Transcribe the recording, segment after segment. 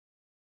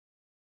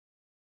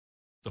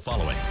The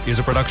following is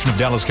a production of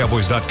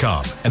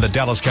DallasCowboys.com and the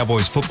Dallas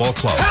Cowboys Football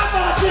Club.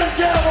 How about them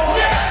Cowboys?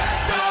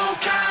 Yeah! Go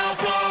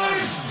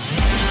Cowboys!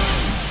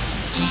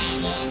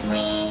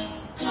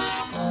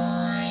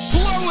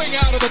 Blowing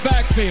out of the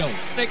backfield,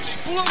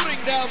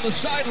 exploding down the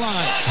sideline.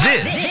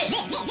 This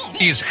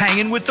is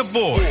Hangin' with the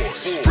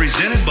Boys,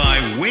 presented by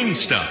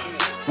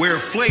Wingstop, where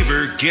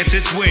flavor gets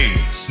its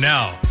wings.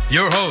 Now,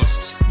 your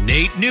hosts,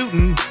 Nate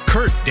Newton,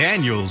 Kurt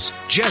Daniels,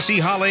 Jesse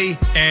Holley,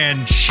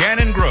 and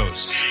Shannon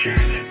Gross.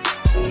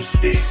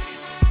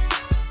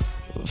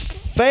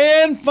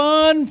 Fan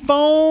Fun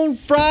Phone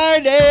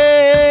Friday.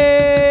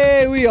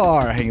 We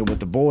are hanging with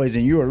the boys,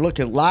 and you are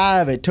looking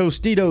live at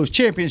Tostitos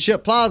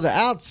Championship Plaza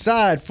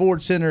outside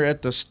Ford Center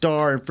at the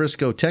Star in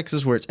Frisco,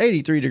 Texas, where it's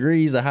 83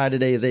 degrees. The high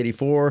today is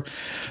 84.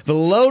 The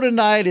low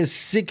tonight is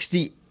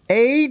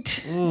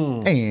 68.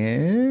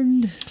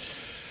 And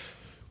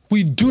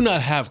we do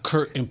not have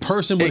Kurt in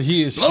person, but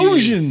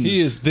Explosions. he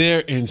is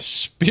there in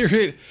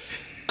spirit.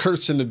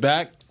 Kurt's in the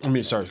back.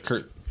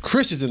 Kurt.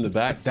 Chris is in the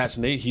back. That's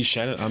Nate. He's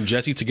Shannon. I'm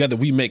Jesse. Together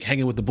we make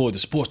Hanging with the Boys, the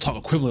sports talk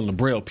equivalent of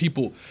Braille.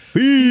 People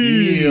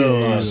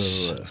feel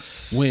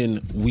us when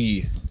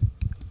we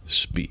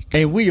speak.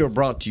 And we are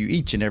brought to you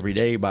each and every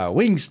day by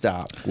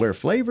Wingstop, where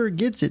flavor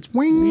gets its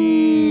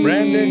wings.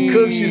 Brandon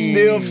Cooks, you're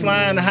still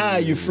flying high.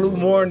 You flew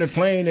more in the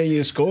plane than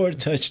you scored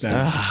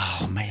touchdowns.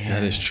 Oh, man.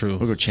 That is true.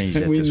 We're going to change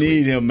that we this week.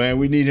 need him, man.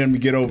 We need him to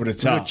get over the We're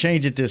top. going to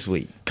change it this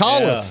week.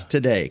 Call us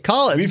today.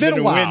 Call us. We It's been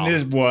a while. win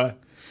this, boy.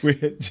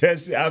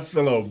 Jesse, I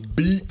feel a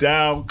beat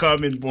down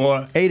coming, boy.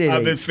 888.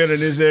 I've been feeling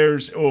this air.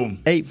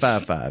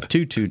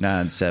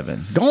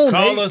 855-2297. Go on,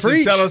 Call Nate. us Preach.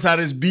 and tell us how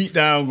this beat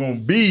down going to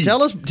be.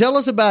 Tell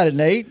us about it,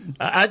 Nate.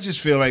 I just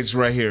feel like it's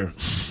right here.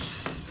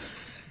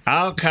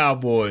 Our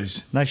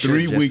Cowboys, Nice shirt,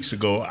 3 Jesse. weeks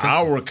ago,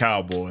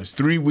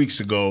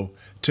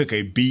 took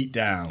a beat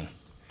down.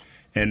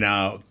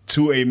 And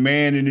to a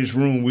man in this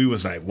room, we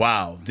was like,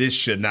 wow, this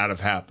should not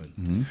have happened.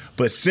 Mm-hmm.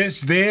 But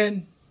since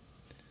then,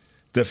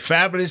 the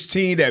fabulous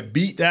team that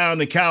beat down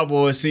the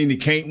Cowboys seem to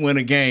can't win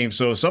a game.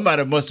 So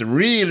somebody must have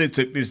really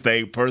took this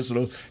thing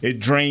personal. It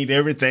drained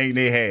everything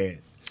they had.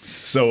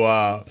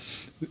 So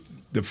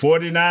the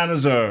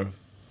 49ers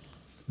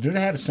do they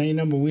have the same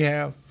number we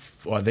have?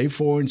 Are they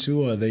 4-2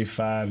 or are they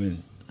 5-4-2?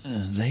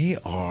 They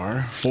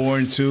are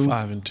 5-2.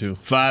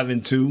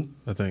 5-2.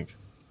 I think.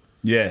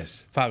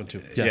 Yes.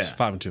 5-2. Yes,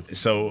 Yeah. 5-2.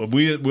 So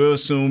we'll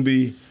soon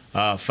be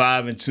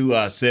 5-2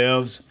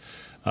 ourselves.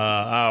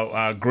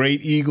 Our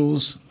great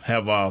Eagles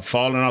have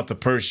fallen off the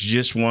perch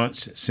just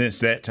once since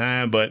that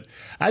time, but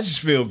I just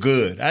feel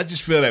good. I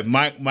just feel that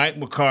Mike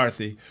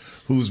McCarthy,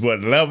 who's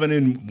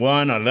 11-1,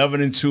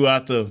 11-2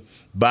 out the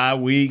bye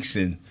weeks,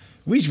 and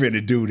we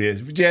finna do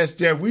this. We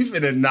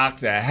finna knock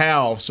the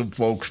hell off some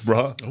folks,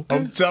 bro. Okay.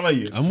 I'm telling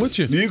you. I'm with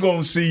you. You're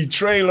gonna see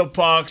trailer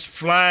parks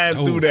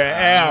flying through the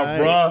air,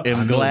 bro.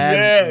 I'm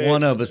glad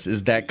one of us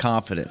is that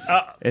confident.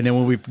 And then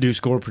when we do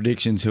score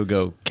predictions, he'll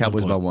go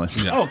Cowboys by 1.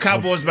 Yeah. Oh,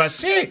 Cowboys by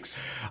 6.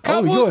 Oh,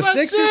 you Cowboys going by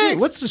 6 this week?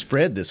 What's the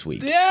spread this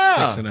week?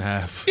 Yeah.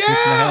 6.5.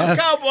 Yeah,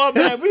 Cowboy,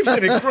 man. We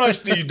finna crush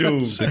these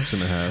dudes.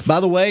 6.5. By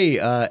the way,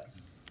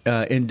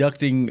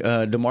 inducting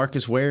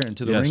DeMarcus Ware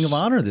into the Yes. Ring of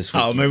Honor this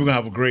week. Oh, man, we're going to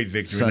have a great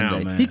victory Sunday.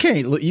 now, man. You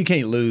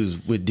can't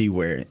lose with D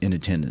Ware in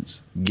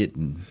attendance. As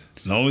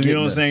long as you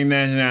don't sing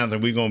national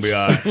anthem, we're going to be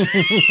all right.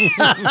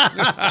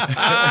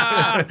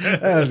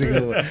 That was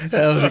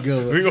a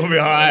good one. We're going to be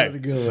all right.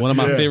 One of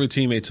my favorite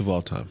teammates of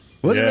all time.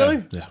 Was it Yeah.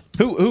 really? Yeah.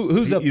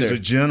 Who's up He's there? a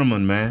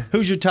gentleman, man.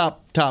 Who's your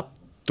top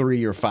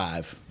 3 or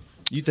 5?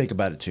 You think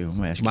about it too. I'm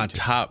gonna ask My you too.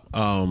 top,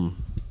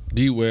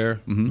 D. Ware,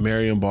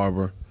 Marion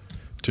Barber,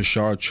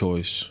 Tashard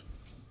Choice,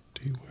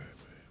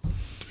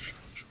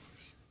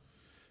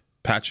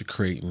 Patrick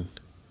Creighton.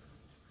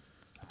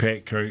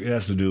 Pat Kirk,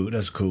 that's a dude.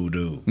 That's a cool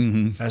dude.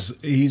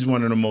 Mm-hmm. He's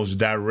one of the most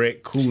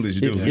direct,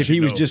 coolest dudes. If he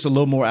was just a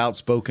little more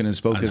outspoken and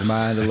spoke his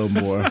mind a little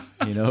more,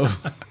 you know.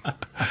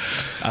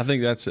 I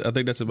think that's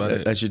about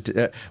it.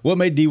 That's what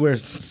made D Ware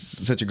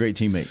such a great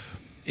teammate?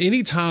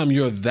 Anytime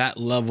you're that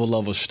level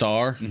of a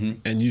star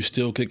and you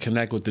still could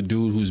connect with the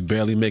dude who's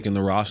barely making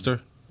the roster,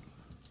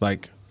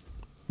 like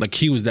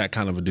he was that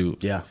kind of a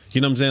dude. Yeah. You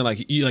know what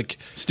I'm saying?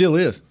 Still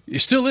is. It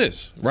still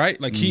is, right?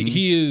 Like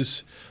he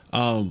is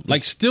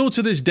still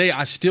to this day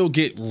I still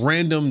get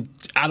random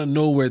out of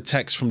nowhere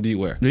texts from D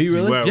Ware. Do you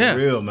really? Well, Yeah.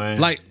 real, man.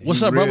 Like,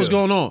 what's He up, bro? real. What's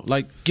going on?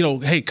 Like,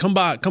 hey, come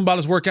by,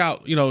 let's work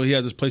out. He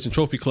has this place in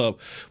Trophy Club.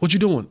 What you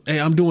doing? Hey,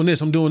 I'm doing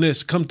this.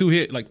 Come through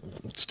here. Like,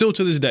 still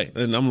to this day.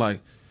 And I'm like,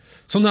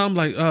 sometimes I'm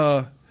like,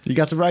 You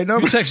got the right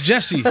number? you text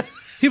Jesse.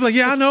 He be like,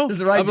 yeah, I know.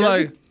 Is it right, I be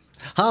Jesse? like,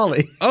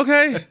 Holly.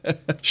 okay,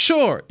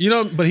 sure.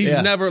 But he's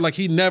Yeah. never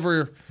He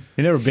never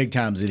big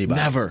times anybody.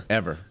 Never.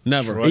 Ever.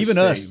 Never. Trust Even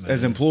state, us man.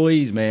 as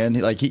employees, man.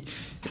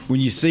 When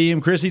you see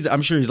him, Chris,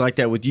 I'm sure he's like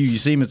that with you. You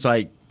see him, it's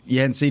like you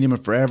hadn't seen him in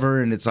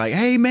forever, and it's like,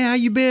 hey, man, how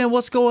you been?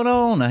 What's going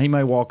on? Now, he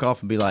might walk off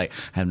and be like,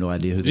 I have no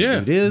idea who this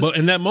dude is. But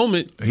in that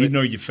moment, He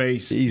know your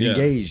face. He's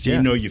engaged, yeah.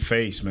 He know your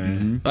face,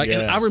 man.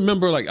 and I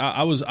remember,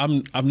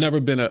 I've never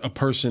been a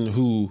person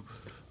who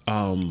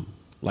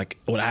like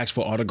would ask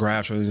for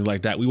autographs or anything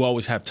like that. We would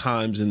always have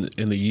times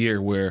in the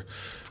year where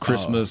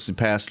Christmas, you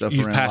pass stuff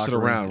you around. pass it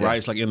around, right?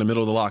 It's like in the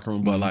middle of the locker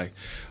room, but like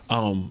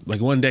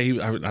one day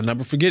I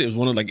never forget. It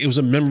was it was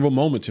a memorable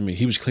moment to me.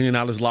 He was cleaning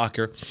out his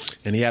locker,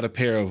 and he had a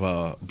pair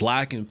of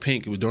black and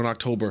pink. It was during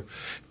October,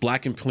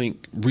 black and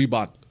pink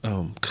Reebok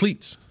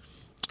cleats.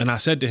 And I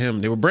said to him,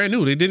 they were brand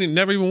new. They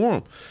never even wore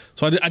them.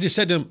 So I just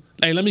said to him,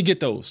 hey, let me get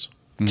those.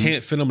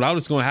 Can't fit them, but I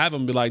was just going to have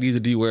them be like, these are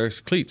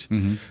D-Ware's cleats.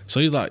 So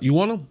he's like, you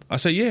want them? I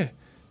said, yeah.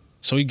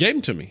 So he gave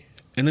them to me.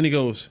 And then he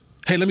goes,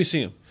 hey, let me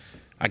see them.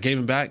 I gave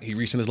him back. He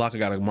reached in his locker,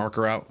 got a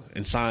marker out,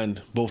 and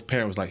signed both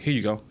pairs. Was like, here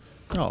you go.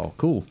 Oh,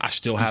 cool. I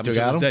still have them to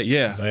this day.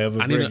 Yeah.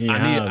 I need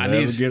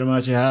to get them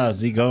out your house.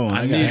 He gone.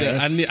 I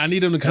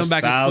need him to come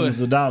back thousands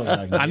and of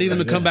dollars. I need him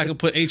to come back and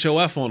put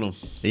HOF on them.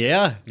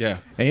 Yeah. Yeah.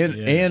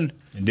 And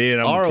then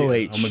ROH.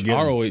 I'm gonna get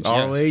ROH. him.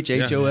 ROH,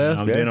 Yeah.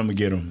 HOF. Then I'm gonna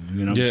get him.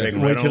 You know, I'm Yeah.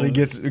 taking Wait right till on. he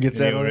gets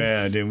that on.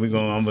 Yeah, then we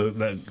gonna. I'm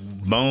like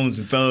Bones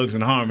and Thugs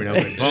and Harmony. I'm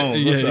like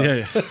Bones. What's up?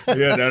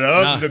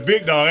 Yeah. The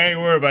big dog. I ain't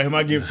worried about him.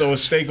 I give throw a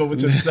steak over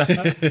to the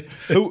side.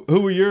 Who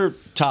were your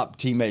top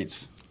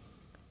teammates?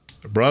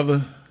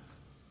 Brother,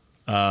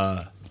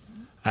 it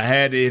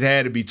had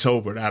to be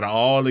Tolbert. Out of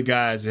all the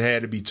guys, it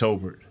had to be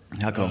Tolbert.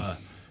 How come?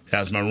 That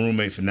was my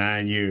roommate for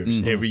 9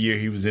 years. Every year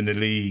he was in the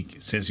league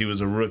since he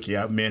was a rookie.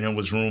 Me and him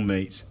was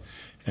roommates,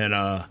 and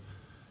And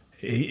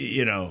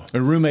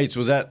roommates,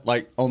 was that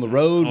like on the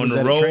road? on was the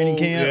that road, a training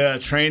camp? yeah,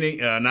 training.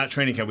 Not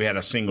training camp. We had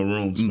our single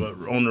rooms, but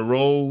on the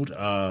road,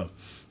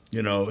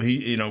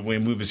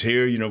 when we was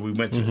here, we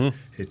went to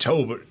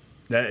Tolbert.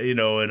 That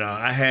and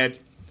I had.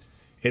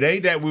 It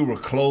ain't that we were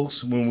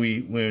close when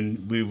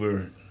we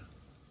were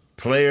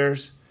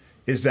players.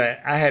 It's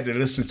that I had to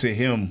listen to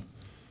him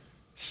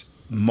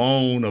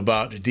moan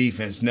about the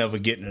defense never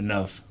getting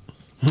enough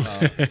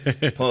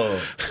pub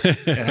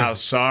and how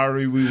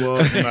sorry we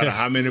was, no matter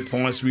how many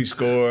points we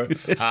scored,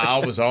 how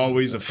I was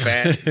always a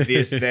fat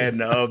this, that, and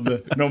the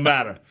other, no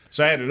matter.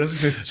 So I had to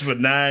listen to this for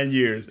 9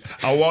 years.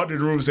 I walked in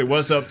the room and said,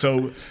 what's up,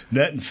 Tober?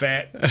 Nothing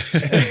fat.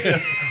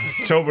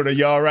 Tober, are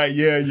you all right?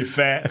 Yeah, you're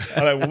fat.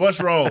 I'm like, well, what's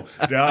wrong?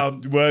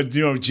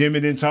 Jimmy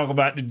didn't talk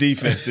about the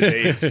defense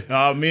today.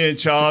 Me and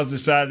Charles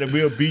decided that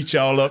we'll beat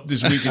y'all up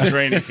this week in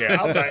training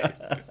camp. I'm like,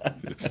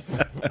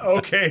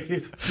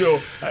 okay.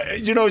 So,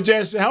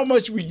 Jesse, how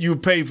much you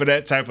pay for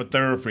that type of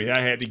therapy I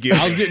had to give?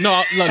 I was getting,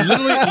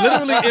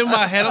 literally in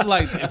my head, I'm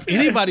like, if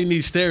anybody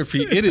needs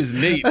therapy, it is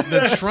Nate.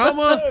 The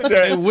trauma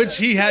in which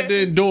he had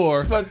to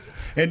endure.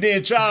 And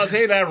then Charles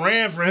Hayden, I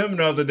ran for him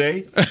the other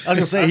day. I was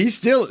gonna say he's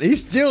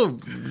still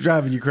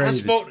driving you I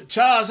crazy. spoke to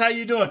Charles, how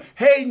you doing?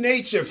 Hey,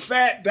 Nate, you're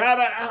fat.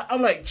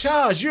 I'm like,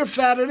 Charles, you're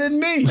fatter than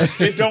me.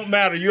 It don't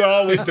matter. You're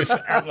always the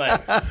fat. I'm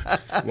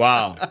like,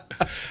 wow.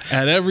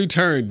 At every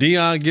turn,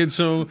 Dion gets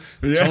him.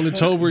 Tony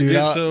Tolbert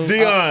gets him.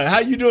 Dion, how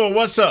you doing?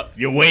 What's up?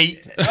 Your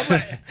weight. I'm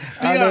like,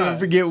 I'll Dion. never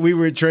forget we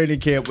were at training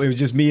camp. It was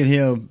just me and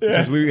him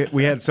because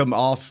we had some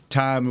off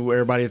time where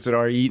everybody had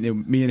already eaten,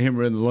 and me and him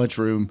were in the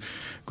lunchroom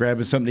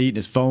grabbing something to eat, and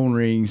his phone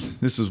rings.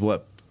 This was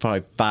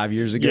probably 5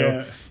 years ago.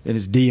 Yeah. And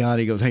it's Dion.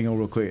 He goes, hang on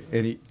real quick.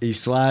 And he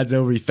slides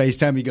over, he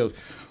FaceTime, he goes,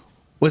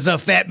 what's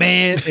up, fat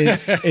man?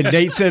 And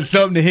Nate said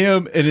something to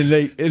him, and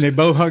then they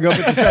both hung up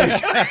at the same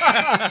time.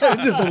 It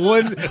was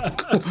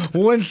just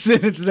one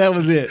sentence, and that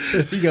was it.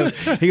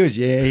 He goes,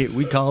 yeah,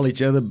 we call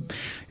each other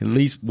at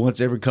least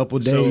once every couple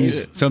of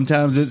days.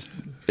 Sometimes it's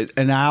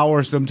an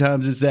hour,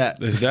 sometimes it's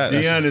that.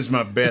 Dion is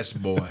my best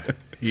boy.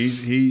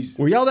 He's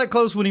Were y'all that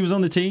close when he was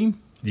on the team?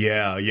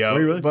 Yeah. Were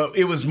you really? But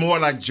it was more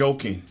like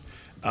joking.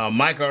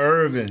 Michael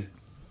Irvin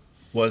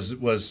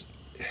was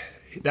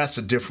that's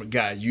a different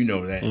guy. You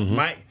know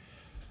that.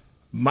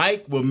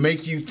 Mike will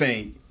make you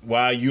think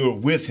while you're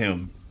with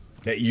him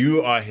that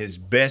you are his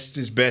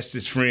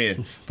bestest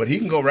friend. But he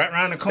can go right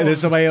around the corner. And then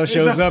somebody else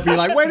shows up, you're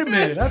like, wait a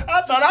minute.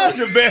 I thought I was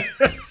your best.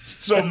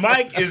 So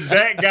Mike is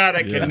that guy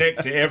that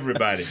connect to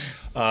everybody.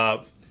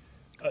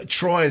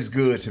 Troy is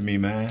good to me,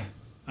 man.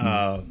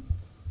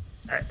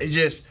 It's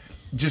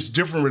just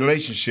different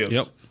relationships.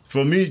 Yep.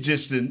 For me,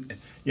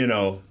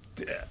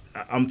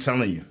 I'm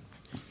telling you.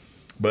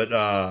 But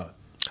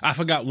I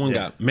forgot one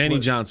guy, Manny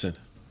Johnson.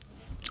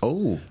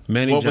 Oh.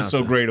 Manny what Johnson.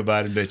 was so great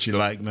about it that you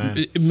like,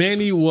 man?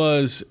 Manny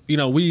was, he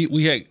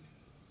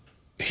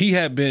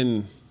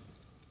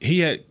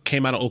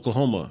came out of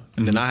Oklahoma,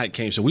 and then I had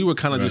came. So we were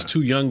kind of just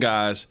two young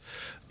guys.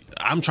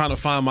 I'm trying to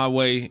find my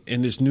way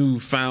in this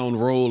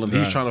newfound role, and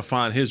he's trying to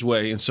find his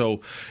way. And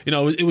so,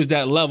 it was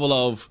that level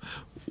of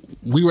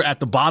we were at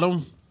the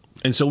bottom,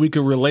 and so we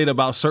could relate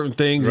about certain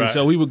things. Right. And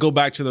so we would go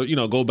back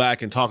to go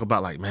back and talk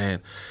about like,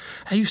 man,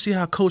 hey, you see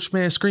how Coach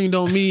Man screamed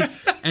on me,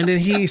 and then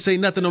he ain't say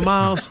nothing to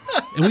Miles,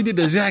 and we did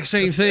the exact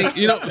same thing,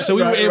 So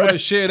we were able to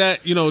share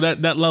that,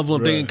 that level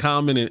of thing in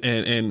common,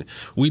 and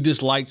we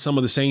disliked some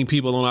of the same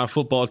people on our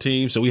football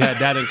team, so we had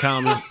that in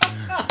common.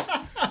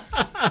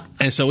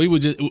 And so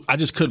I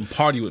just couldn't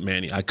party with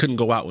Manny. I couldn't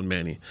go out with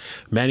Manny.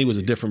 Manny was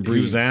a different breed.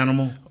 He was an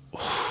animal.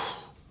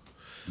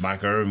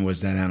 Mike Irvin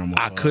was that animal.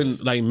 I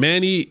couldn't like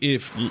Manny.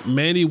 If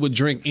Manny would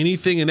drink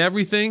anything and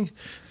everything,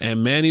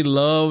 and Manny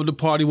loved to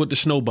party with the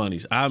snow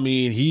bunnies. I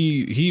mean,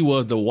 he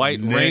was the White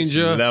Next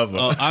Ranger.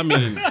 level. I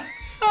mean,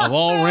 of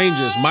all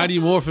Rangers, Mighty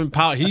Morphin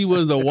Power. He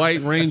was the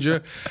White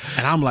Ranger,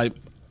 and I'm like,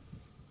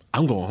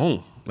 I'm going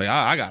home. Like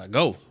I gotta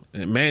go.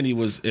 And Manny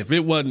was if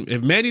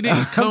Manny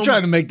didn't come, I'm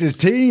trying to make this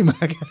team.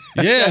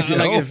 yeah,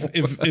 like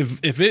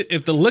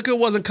if the liquor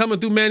wasn't coming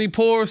through Manny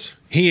pores,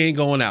 he ain't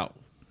going out.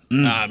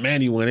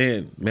 Manny went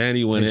in.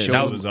 Manny went in.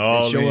 That was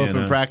all show in, up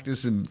and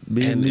practice and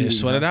be and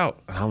sweat it out.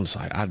 And I was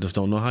like, I just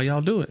don't know how y'all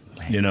do it.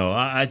 You know,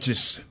 I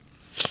just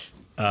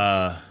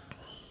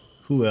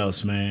who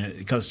else, man?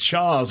 Because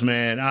Charles,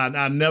 man,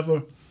 I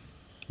never,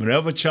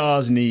 whenever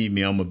Charles need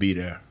me, I'm gonna be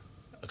there.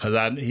 Because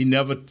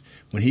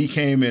when he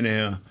came in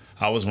here,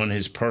 I was one of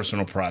his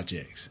personal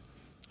projects.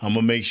 I'm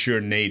gonna make sure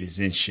Nate is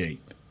in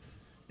shape,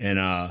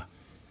 and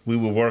we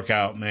would work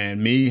out,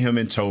 man. Me, him,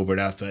 and Tobert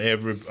after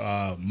every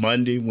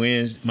Monday,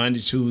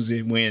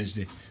 Tuesday,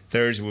 Wednesday,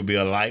 Thursday would be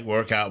a light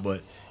workout,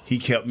 but he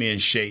kept me in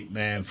shape,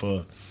 man,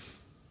 for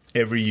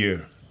every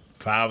year.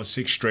 5 or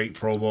 6 straight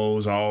Pro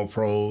Bowls, all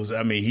pros.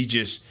 I mean, he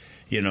just,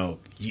 you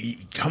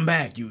come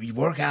back, you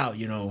work out,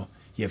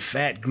 you're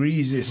fat,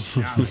 greasy.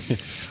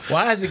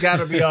 Why has it got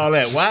to be all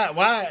that?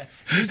 Why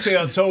you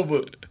tell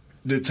Tobert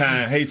the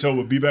time, hey,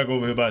 Tobert, be back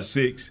over here by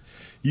 6.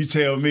 You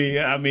tell me,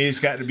 I mean, it's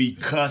got to be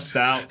cussed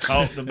out,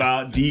 talked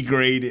about,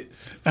 degraded.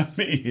 I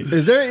mean,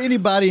 is there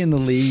anybody in the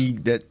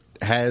league that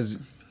has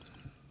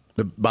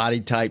the body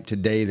type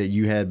today that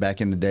you had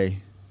back in the day?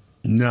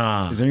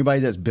 Nah. Is there anybody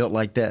that's built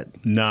like that?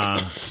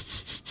 Nah,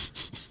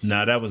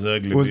 that was an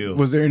ugly build.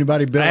 Was there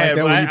anybody built like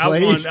that when you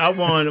played?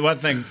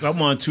 I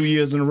won 2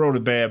 years in a row the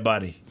Bad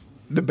Body.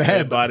 The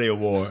Bad Body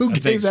Award. Who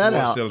gave that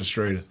out? Sports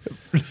Illustrated.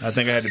 I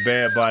think I had the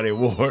Bad Body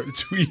Award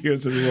 2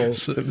 years in a row.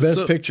 The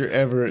best picture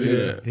ever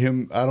is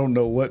him. I don't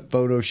know what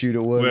photo shoot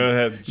it was.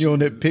 Well, you on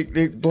that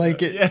picnic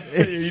blanket? Yeah,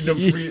 eat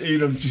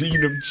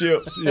them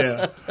chips.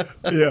 Yeah.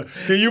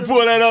 Can you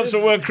pull that up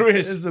somewhere,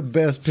 Chris? It's the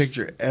best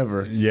picture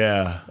ever.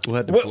 Yeah. We'll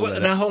have to pull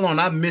that now up. hold on,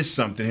 I missed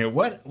something here.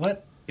 What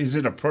is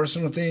it? A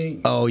personal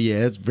thing? Oh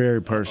yeah, it's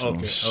very personal.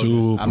 Okay.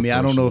 Super. I mean,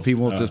 I don't know if he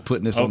wants us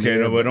putting this on Okay, there.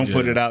 no, but don't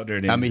put it out there.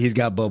 Then. I mean, he's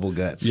got bubble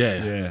guts.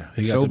 Yeah.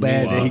 He got So the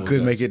bad mean that he bubble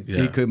couldn't guts. make it.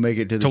 Yeah. He couldn't make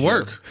it to the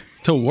show.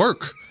 To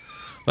work.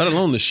 Let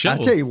alone the show. I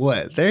tell you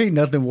what, there ain't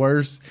nothing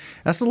worse.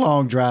 That's a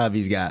long drive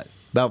he's got,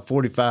 about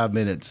 45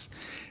 minutes.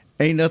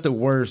 Ain't nothing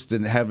worse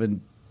than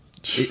having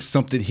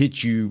something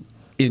hit you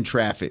in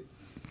traffic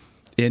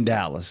in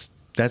Dallas.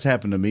 That's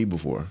happened to me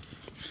before.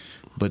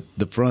 But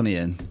the front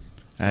end,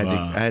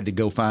 I had to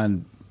go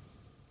find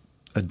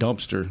a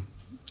dumpster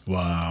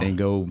and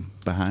go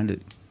behind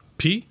it.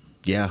 P?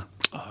 Yeah,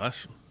 Oh,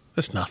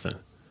 that's nothing.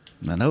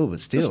 I know, but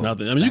still, That's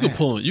nothing. I mean, you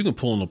can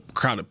pull in a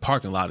crowded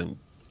parking lot and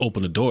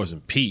open the doors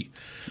and pee,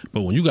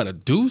 but when you got a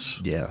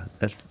deuce, yeah,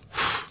 that's.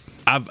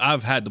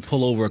 I've had to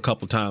pull over a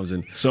couple times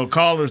and So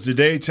callers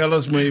today, tell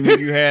us when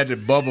you had the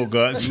bubble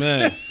guts.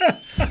 man,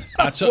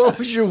 What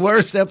was your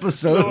worst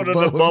episode? Go to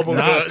the bubble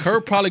guts.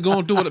 Kurt probably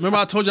going through it. Remember,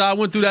 I told you I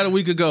went through that a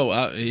week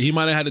ago. He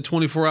might have had the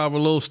 24-hour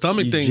little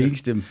stomach You thing.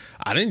 jinxed him.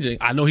 I didn't jinx.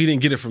 I know he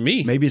didn't get it from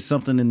me. Maybe it's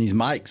something in these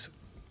mics.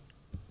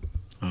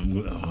 Oh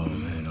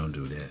man, don't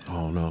do that.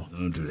 Oh no,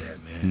 Don't do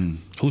that,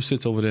 man. who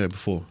sits over there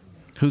before?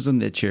 Who's in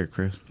that chair,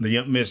 Chris? The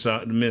young Miss, I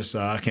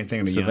can't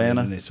think of the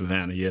Savannah? young lady.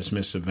 Savannah, yes,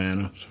 Miss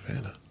Savannah.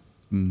 Savannah.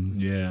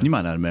 Yeah, You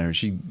might not have met her.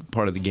 She's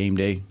part of the game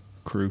day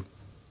crew.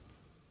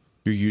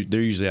 They're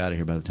usually out of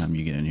here by the time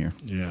you get in here.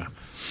 yeah.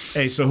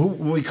 Hey, so who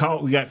we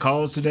got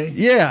calls today?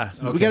 Yeah.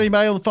 We Okay. got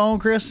anybody on the phone,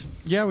 Chris?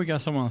 Yeah, we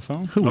got someone on the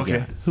phone. Who we Okay.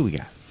 got? Who we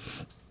got?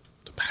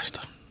 The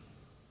pastor.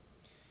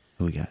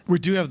 Who we got? We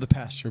do have the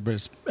pastor, but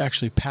it's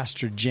actually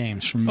Pastor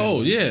James from Oh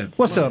Midland. yeah.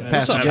 What's up, What's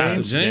Pastor up, James?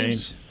 Pastor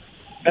James?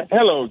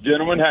 Hello,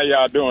 gentlemen. How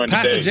y'all doing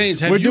Pastor today? James,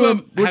 have We're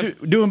you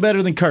doing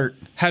better than Kurt.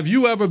 have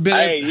you ever been?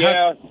 Hey,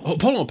 yeah.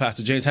 Hold on,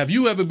 Pastor James. Have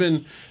you ever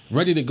been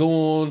ready to go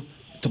on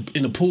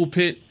in the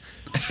pulpit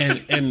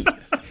and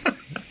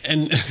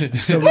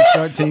So we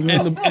start teaming.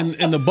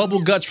 and the bubble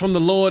guts from the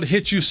Lord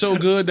hit you so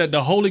good that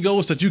the Holy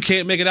Ghost that you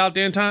can't make it out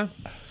there in time?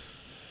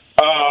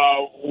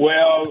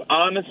 Well,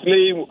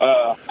 honestly,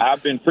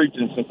 I've been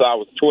preaching since I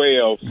was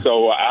 12,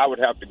 so I would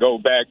have to go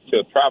back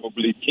to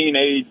probably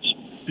teenage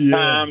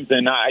times.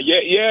 And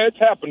it's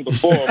happened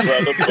before,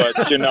 brother. But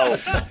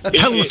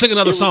Tell him to sing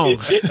another song.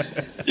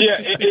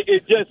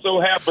 It just so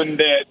happened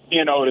that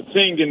the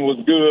singing was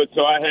good,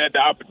 so I had the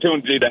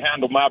opportunity to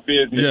handle my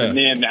business, Yeah. and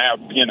then have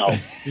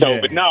So,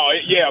 but no,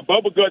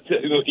 bubble guts.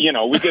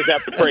 We just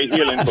have to pray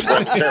healing for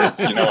Brother Church.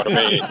 You know what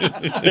I mean?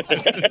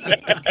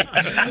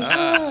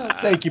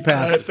 Thank you,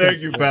 Pastor. Thank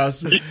you,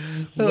 Pastor.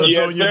 What's Yes,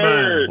 on your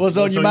sir. mind? What's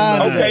on your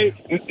mind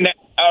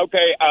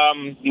Okay.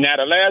 Now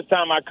the last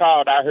time I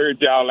called, I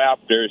heard y'all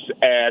after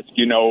ask,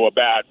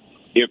 about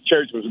if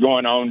church was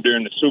going on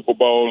during the Super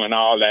Bowl and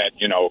all that,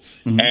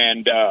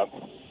 And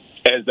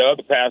as the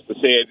other pastor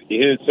said,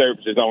 his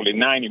service is only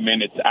 90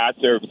 minutes. Our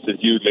services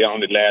usually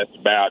only last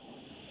about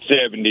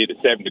 70 to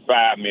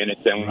 75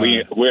 minutes, and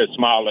we're a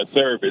smaller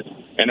service,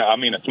 and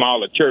a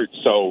smaller church.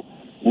 So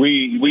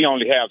we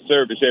only have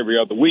service every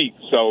other week.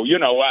 So,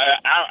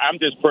 I'm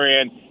just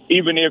praying,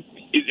 even if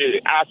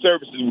our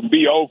services will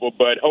be over,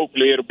 but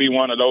hopefully it'll be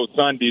one of those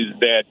Sundays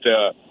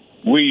that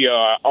we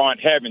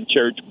aren't having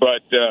church.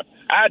 But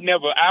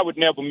I would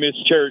never miss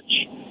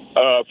church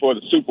for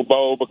the Super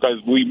Bowl,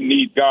 because we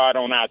need God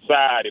on our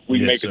side if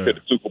we make it to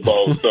the Super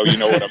Bowl. So you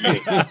know what I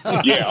mean?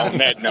 Yeah, on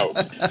that note.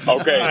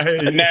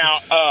 Okay.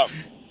 Now,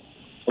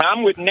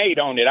 I'm with Nate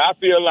on it. I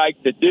feel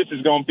like that this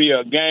is going to be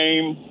a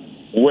game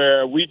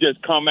where we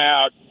just come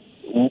out,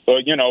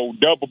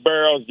 double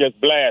barrels just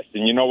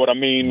blasting. You know what I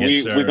mean?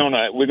 Yes, We're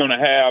gonna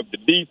have the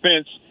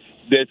defense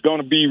that's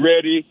going to be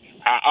ready.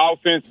 Our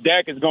offense,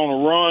 Dak, is going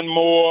to run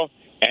more,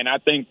 and I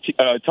think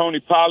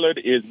Tony Pollard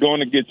is going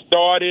to get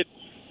started.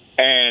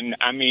 And,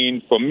 I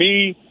mean, for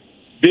me,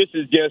 this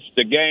is just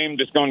the game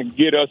that's going to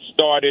get us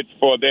started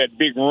for that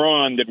big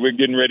run that we're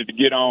getting ready to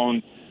get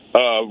on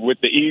with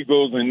the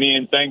Eagles, and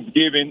then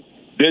Thanksgiving.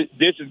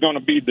 This is going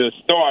to be the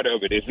start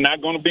of it. It's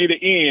not going to be the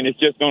end. It's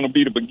just going to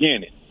be the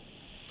beginning.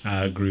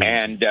 I agree.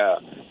 And,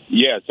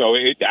 so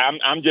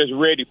I'm just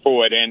ready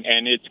for it.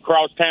 And it's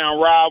crosstown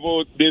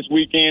rival this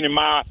weekend in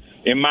my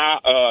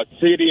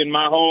city, in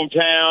my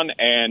hometown.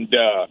 And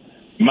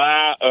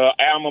my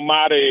alma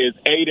mater is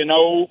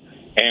 8-0.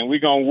 And we're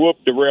going to whoop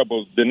the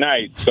Rebels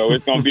tonight. So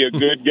it's going to be a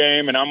good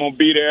game, and I'm going to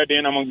be there.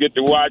 Then I'm going to get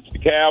to watch the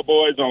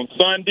Cowboys on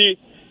Sunday.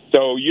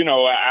 So,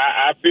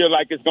 I feel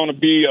like it's going to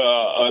be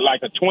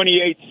like a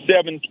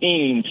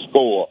 28-17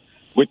 score,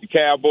 with the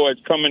Cowboys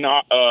coming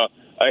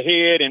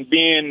ahead and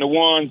being the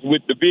ones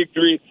with the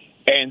victory.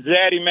 And,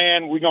 Zaddy,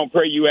 man, we're going to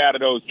pray you out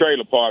of those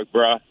trailer parks,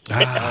 bro.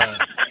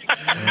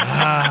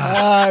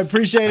 I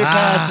appreciate it,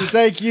 Pastor.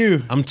 Thank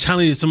you. I'm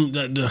telling you,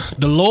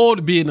 the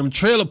Lord be in them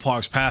trailer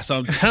parks, Pastor.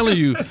 I'm telling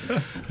you,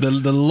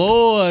 the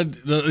Lord,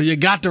 you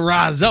got to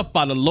rise up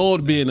by the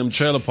Lord be in them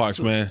trailer parks,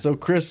 man. So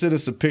Chris sent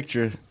us a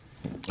picture.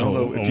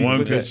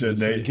 One picture,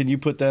 Nate. Can you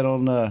put that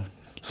on? I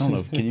don't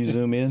know. Can you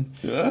zoom in?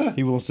 Yeah.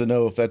 He wants to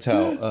know if that's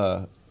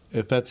how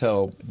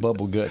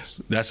Bubble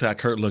Guts. That's how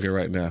Kurt looking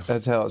right now.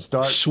 That's how it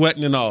starts.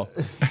 Sweating and all.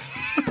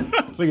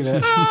 Look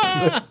at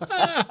that.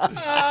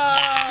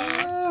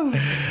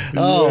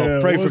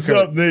 Pray for What's Kurt.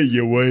 up, Nate?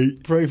 You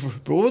wait. Pray for.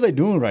 What are they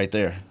doing right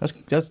there?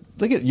 That's.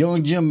 Look at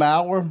young Jim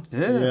Mauer.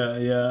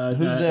 Yeah.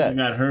 Who's that? I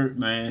got hurt,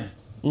 man.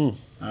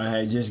 I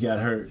had just got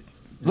hurt.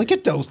 Look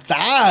at those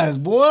thighs,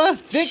 boy.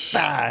 Thick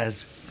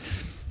thighs.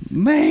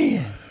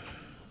 Man.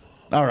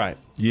 All right.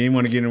 You ain't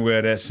want to get anywhere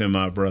of that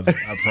semi, brother.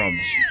 I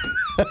promise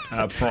you.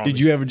 I promise. Did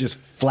you ever just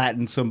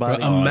flatten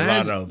somebody? A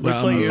lot of.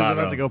 Looks like a he was lot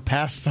about of. to go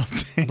past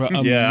something.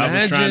 Bro, Yeah, I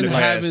was trying imagine to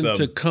pass having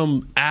something. to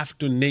come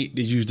after Nate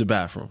to use the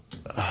bathroom.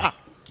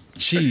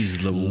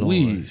 Jeez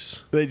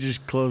Louise. They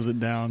just close it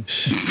down.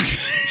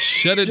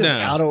 Shut it Just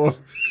down. out of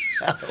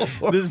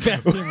This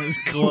bathroom is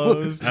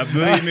closed. I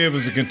believe me, it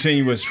was a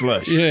continuous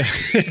flush. Yeah.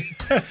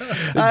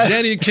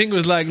 Jenny King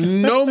was like,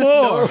 no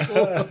more. All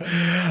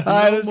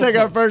right, let's take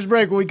our first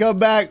break. When we come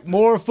back,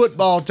 more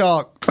football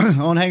talk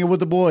on Hanging with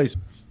the Boys.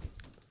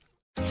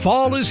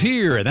 Fall is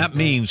here, and that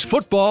means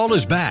football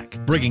is back,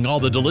 bringing all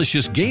the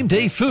delicious game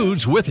day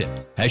foods with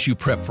it. As you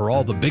prep for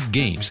all the big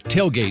games,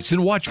 tailgates,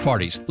 and watch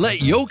parties,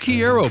 let Yo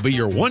Quiero be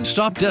your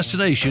one-stop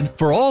destination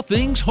for all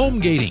things home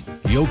gating.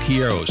 Yo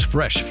Quiero's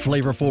fresh,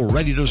 flavorful,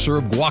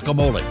 ready-to-serve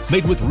guacamole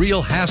made with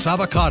real Hass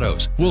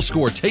avocados will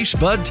score taste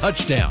bud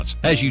touchdowns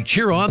as you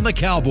cheer on the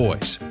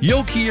Cowboys.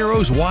 Yo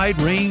Quiero's wide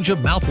range of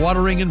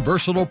mouthwatering and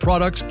versatile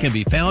products can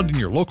be found in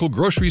your local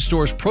grocery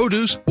store's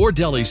produce or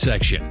deli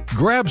section.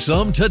 Grab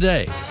some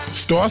today.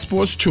 Star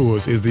Sports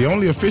Tours is the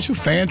only official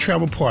fan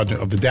travel partner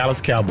of the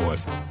Dallas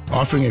Cowboys,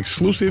 offering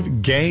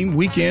exclusive game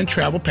weekend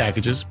travel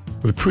packages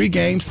with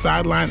pre-game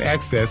sideline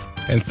access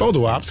and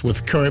photo ops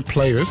with current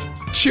players,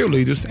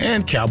 cheerleaders,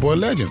 and Cowboy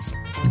legends.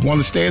 You want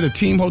to stay at a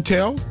team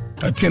hotel,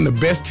 attend the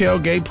best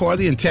tailgate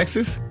party in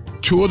Texas,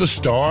 tour the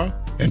Star,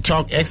 and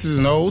talk X's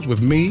and O's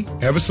with me,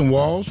 Everson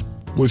Walls?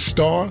 With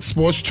Star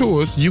Sports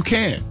Tours, you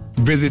can.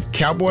 Visit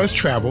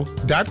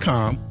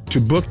cowboystravel.com to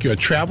book your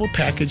travel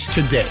package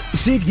today.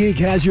 SeatGeek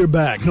has your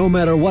back no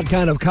matter what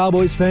kind of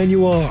Cowboys fan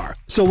you are.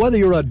 So whether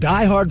you're a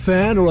diehard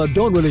fan or a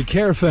don't really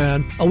care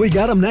fan, a we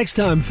got 'em next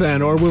time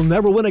fan or we'll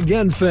never win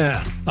again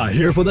fan, a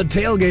here for the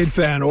tailgate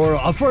fan or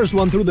a first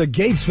one through the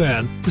gates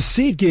fan,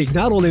 SeatGeek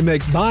not only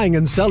makes buying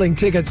and selling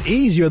tickets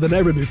easier than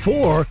ever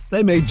before,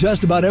 they make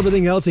just about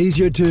everything else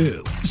easier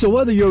too. So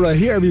whether you're a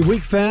here every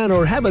week fan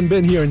or haven't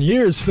been here in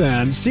years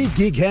fan,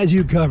 SeatGeek has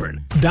you covered.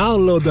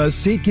 Download the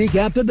SeatGeek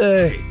app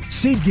today.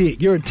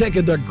 SeatGeek, your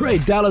ticket to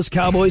great Dallas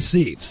Cowboys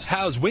seats.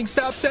 How's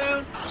Wingstop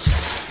sound?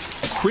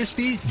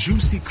 Crispy,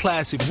 juicy,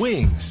 classic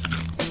wings.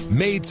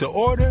 Made to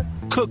order,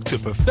 cooked to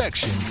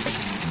perfection.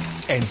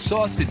 And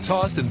sauced and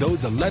tossed in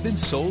those 11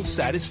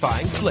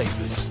 soul-satisfying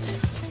flavors.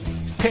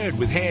 Paired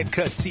with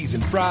hand-cut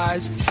seasoned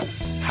fries,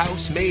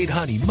 house-made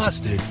honey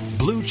mustard,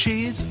 blue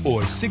cheese,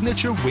 or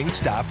signature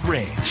Wingstop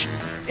ranch.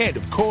 And,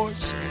 of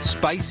course,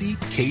 spicy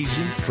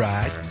Cajun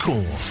fried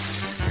corn.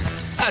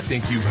 I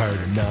think you've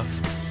heard enough.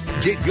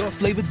 Get your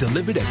flavor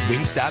delivered at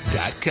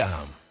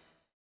wingstop.com.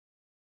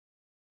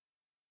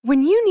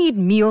 When you need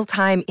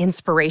mealtime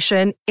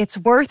inspiration, it's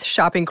worth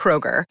shopping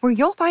Kroger, where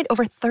you'll find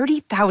over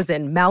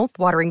 30,000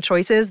 mouth-watering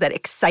choices that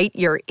excite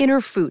your inner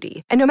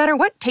foodie. And no matter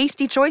what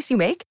tasty choice you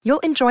make, you'll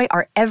enjoy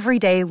our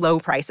everyday low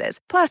prices,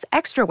 plus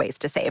extra ways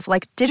to save,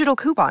 like digital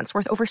coupons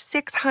worth over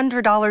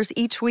 $600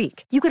 each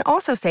week. You can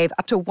also save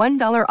up to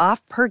 $1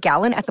 off per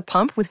gallon at the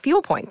pump with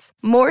fuel points.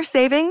 More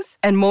savings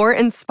and more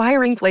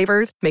inspiring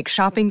flavors make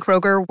shopping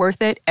Kroger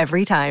worth it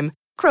every time.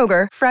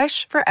 Kroger,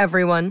 fresh for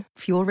everyone.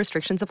 Fuel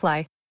restrictions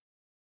apply.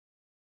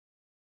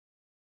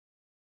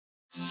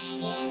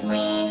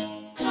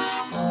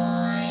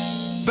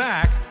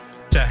 Back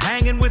to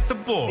Hanging with the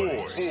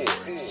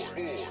Boys.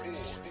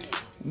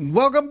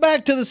 Welcome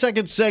back to the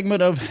second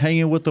segment of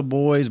Hanging with the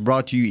Boys,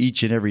 brought to you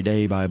each and every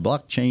day by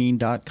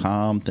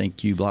blockchain.com.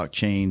 Thank you,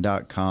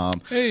 blockchain.com.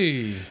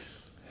 Hey,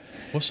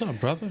 what's up,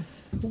 brother?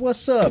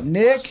 What's up,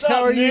 Nick? What's up,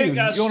 How are Nick? you?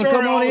 Got You want to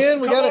come on in?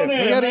 We got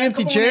an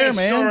empty chair,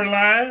 man.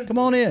 Storyline. Come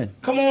on in.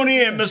 Come on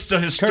in,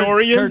 Mr.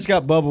 Historian. Kurt's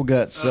got bubble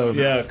guts, so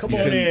yeah, come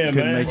on couldn't in,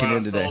 man. make it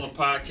in today. Stole the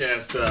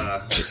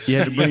podcast. You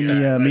had to bring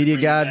the media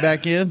guide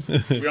back in?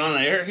 We on the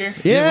air here?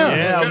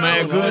 Yeah,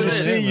 man. Good to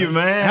see you,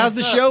 man. How's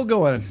the show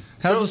going?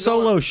 How's the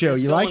solo show?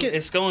 You like it?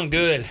 It's going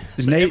good.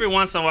 Is Nate- Every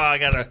once in a while, I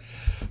got to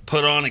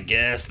put on a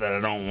guest that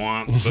I don't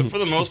want. But for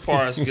the most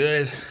part, it's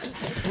good.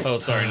 Oh,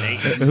 sorry, Nate.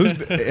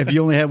 Have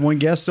you only had one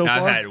guest so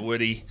far? I've had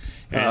Woody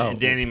and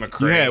Danny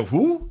McCray. You had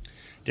who?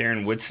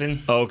 Darren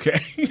Woodson. Okay.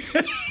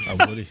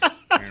 Woody.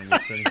 Darren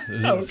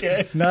Woodson.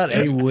 Okay. Not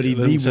a Woody,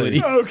 the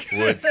Woody. Okay.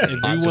 Woodson.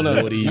 If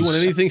you want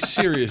anything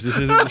serious, this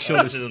isn't the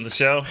show. This is on the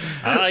show.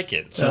 I like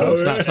it. So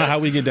it's not how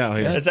we get down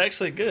here. It's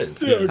actually good.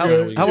 How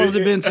long has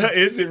it been?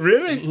 Is it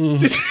really?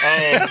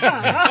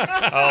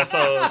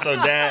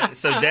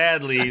 So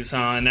Dad leaves, huh?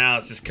 And now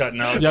it's just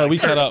cutting up. Yeah, we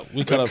cut up.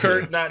 We cut up.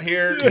 Kurt here. not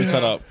here. We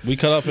cut up. We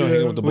cut up and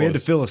hanging with the boys. We had to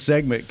fill a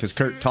segment because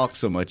Kurt talks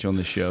so much on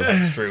the show.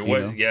 That's true. You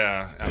know?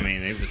 Yeah, I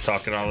mean, he was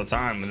talking all the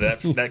time.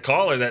 That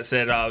caller that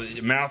said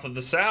 "Mouth of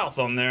the South"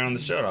 on there on the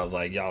show, I was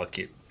like, y'all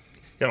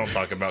don't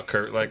talk about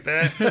Kurt like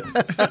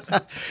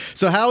that.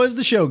 So how is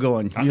the show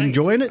going? You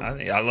enjoying it?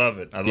 I love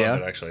it. I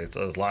love it, actually. It's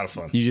a lot of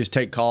fun. You just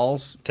take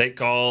calls? Take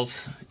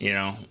calls,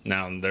 Now,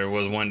 there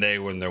was one day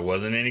when there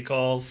wasn't any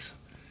calls.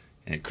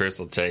 And Chris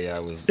will tell you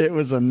It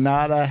was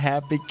not a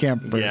happy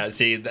camper. Yeah,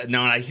 see, when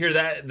I hear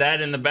that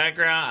in the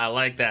background, I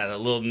like that. A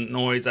little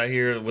noise I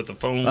hear with the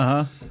phone.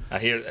 Uh-huh. I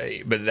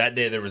hear, but that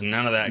day there was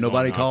none of that.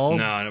 Nobody going called? on.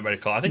 No, nobody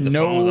called. I think the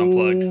phone was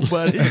unplugged.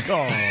 Nobody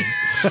called.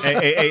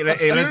 Hey, As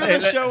soon as the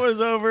show was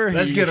over,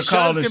 let's he get a shut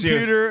call his this year.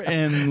 computer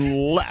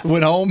and left.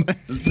 Went home.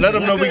 Let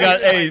them know we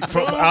got.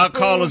 For our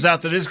callers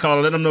after this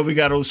call, let them know we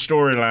got a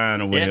storyline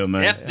over here,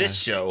 man. F this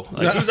show.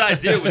 Like, whose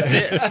idea was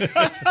this?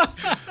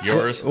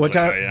 Yours. What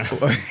time?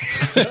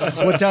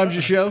 What time's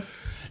your show?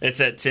 It's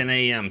at 10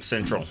 a.m.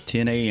 Central.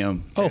 10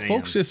 a.m. Oh,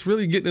 folks, it's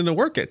really getting into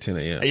work at 10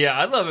 a.m. Yeah,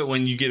 I love it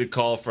when you get a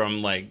call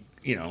from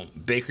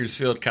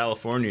Bakersfield,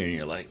 California, and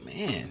you're like,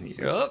 man,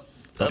 you're up.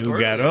 You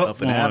got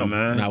up and at 'em,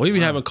 man. Now we be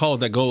having calls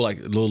that go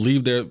they'll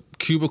leave their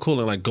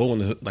cubicle and go in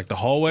the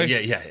hallway.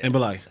 Yeah. And be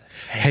like,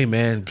 hey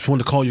man, just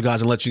wanted to call you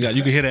guys and let you guys.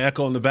 You can hear the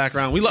echo in the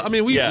background. We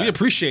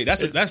appreciate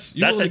that's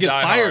you willing to get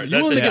fired. You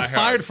willing to get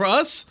fired for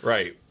us?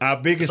 Right. Our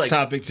biggest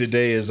topic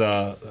today is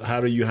how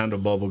do you handle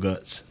bubble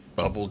guts?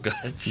 Bubble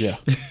guts. Yeah.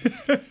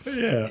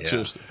 Yeah.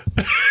 Seriously.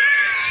 Look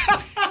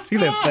at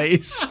that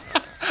face.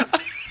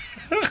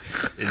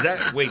 Is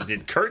that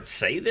did Kurt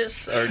say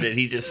this or did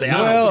he just say?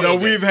 No,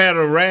 we've had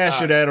a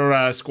rash of that on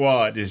our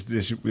squad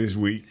this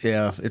week.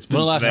 Yeah, it's been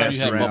When the last time passed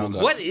you had around. bubble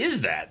guts? What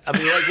is that? I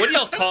mean, what do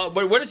y'all call?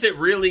 What is it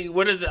really?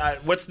 What is it?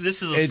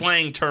 This is a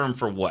slang term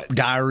for what?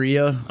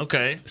 Diarrhea.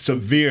 Okay.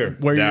 Severe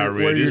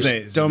diarrhea. Where your This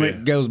ain't stomach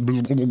severe. goes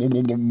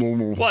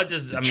Well,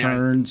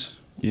 churns.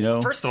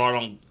 First of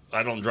all,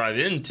 I don't drive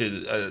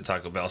into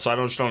Taco Bell, so I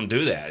just don't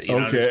do that.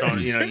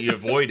 Okay. You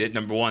avoid it.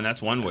 Number one,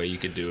 that's one way you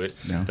could do it.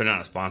 Yeah. They're not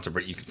a sponsor,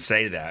 but you can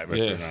say that. But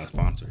they're not a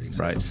sponsor,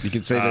 Right. You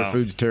can say their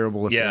food's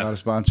terrible if they're not a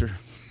sponsor.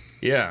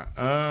 Yeah.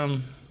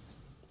 When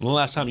the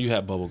last time you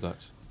had bubble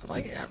guts?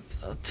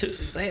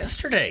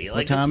 Yesterday.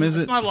 What time is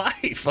it? It's my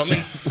life. I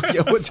mean,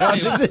 Yeah, what time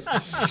is it?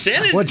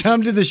 Shannon. What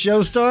time did the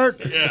show start?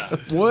 Yeah.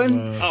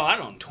 1? I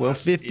don't.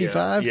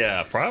 12:55?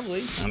 Yeah,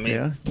 probably. I mean,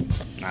 Yeah.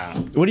 I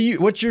don't know.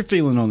 What's your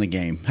feeling on the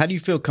game? How do you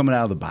feel coming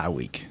out of the bye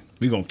week?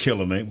 We gonna kill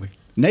them, ain't we?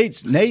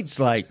 Nate's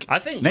like, I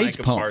think Nate's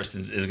Micah pumped.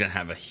 Parsons is going to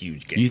have a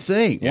huge game. You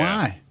think? Yeah.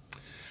 Why?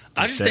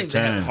 I just think they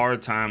have a time.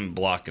 hard time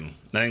blocking.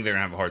 I think they're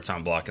going to have a hard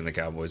time blocking the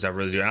Cowboys. I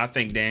really do. And I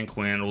think Dan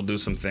Quinn will do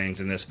some things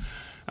in this.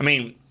 I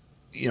mean,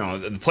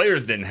 the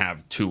players didn't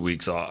have 2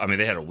 weeks off. I mean,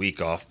 they had a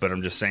week off, but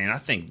I'm just saying, I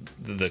think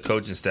the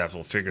coaching staff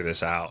will figure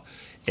this out.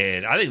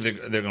 And I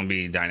think they're going to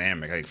be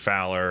dynamic. Like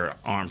Fowler,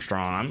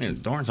 Armstrong. I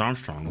mean, Dorrance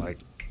Armstrong,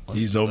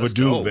 he's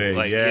overdue,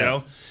 babe.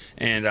 Yeah.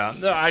 And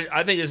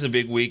I think it's a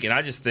big week, and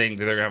I just think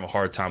that they're going to have a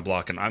hard time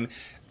blocking.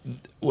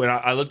 When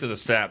I looked at the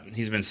stat,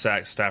 he's been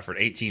sacked Stafford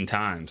 18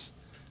 times.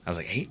 I was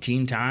like,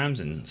 18 times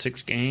in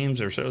 6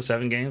 games or so,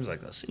 7 games? Like,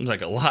 that seems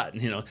like a lot.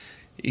 And,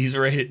 he's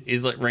ranked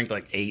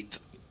 8th.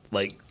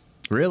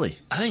 Really?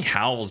 I think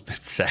Howell's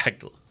been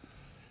sacked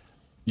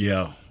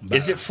Yeah.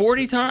 Is it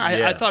 40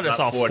 times? I thought it's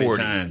all 40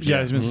 times. Yeah,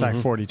 he's been sacked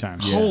 40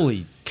 times. Yeah.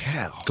 Holy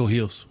cow. Go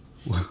Heels.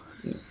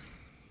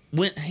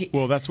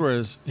 Well, that's where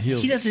his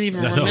heels. He doesn't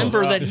even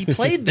remember that he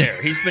played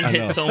there. He's been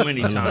hit so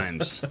many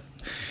times.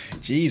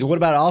 Jeez, what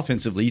about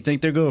offensively? You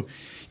think they're going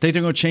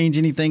to change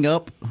anything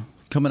up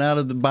coming out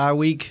of the bye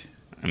week?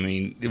 I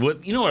mean,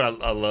 what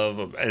I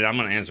love, and I'm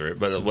going to answer it,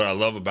 but what I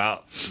love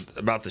about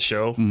the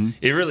show,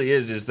 it really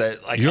is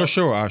that like your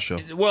show or our show.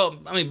 Well,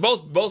 I mean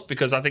both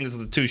because I think it's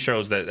the two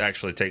shows that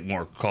actually take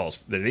more calls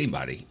than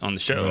anybody on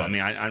the show. Right. I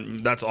mean,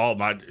 I that's all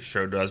my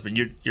show does, but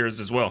yours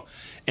as well.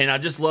 And I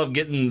just love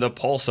getting the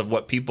pulse of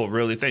what people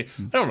really think.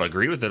 I don't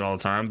agree with it all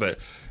the time,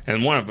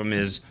 and one of them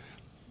is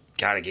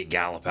got to get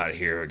Gallup out of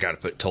here, or got to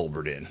put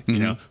Tolbert in, you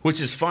know, which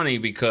is funny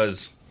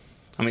because.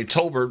 I mean,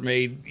 Tolbert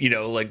made,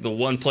 like the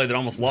one play that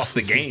almost lost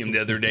the game the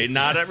other day.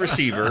 Not at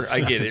receiver. I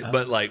get it.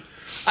 But,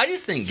 I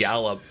just think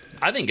Gallup's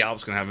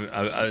going to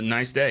have a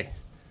nice day.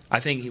 I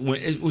think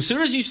as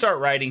soon as you start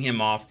writing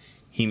him off,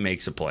 he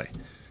makes a play.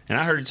 And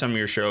I heard some of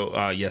your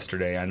show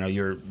yesterday. I know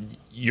you're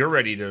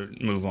ready to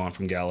move on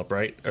from Gallup,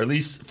 right? Or at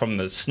least from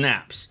the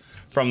snaps,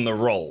 from the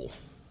roll.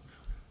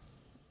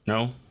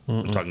 No?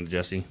 I'm talking to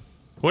Jesse.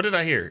 What did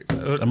I hear?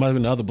 That might have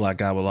been the other black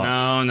guy with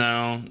locks.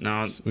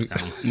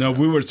 No,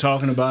 we were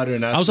talking about it,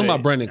 and I was talking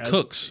about Brandon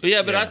Cooks.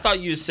 Yeah, but I thought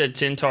you said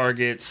 10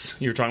 targets.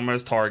 You were talking about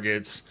his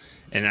targets,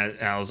 and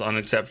that was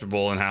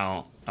unacceptable, and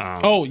how.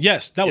 Oh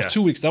yes, that was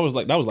 2 weeks. That was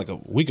like a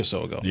week or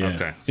so ago. Yeah.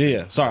 Okay.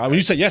 Yeah. Sorry, when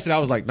you said yesterday, I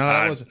was like,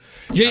 that wasn't.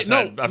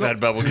 Yeah, I've had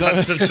bubble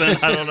gum since then.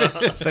 I don't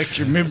know. Affects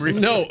your memory.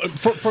 No,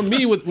 for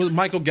me with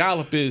Michael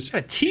Gallup is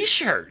a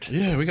T-shirt.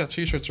 Yeah, we got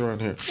T-shirts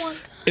around here. What?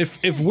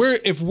 If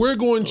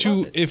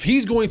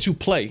he's going to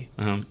play,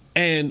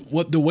 and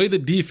the way the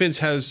defense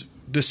has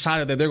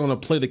decided that they're going to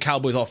play the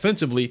Cowboys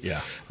offensively,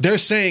 they're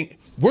saying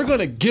we're going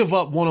to give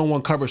up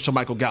one-on-one coverage to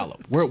Michael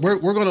Gallup. We're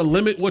going to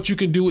limit what you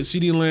can do with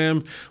CeeDee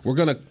Lamb. We're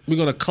going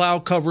to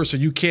cloud cover so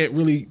you can't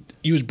really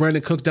use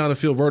Brandon Cooks down the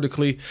field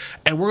vertically,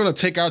 and we're going to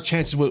take our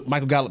chances with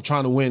Michael Gallup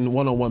trying to win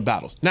one-on-one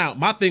battles. Now,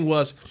 my thing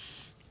was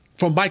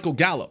from Michael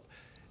Gallup,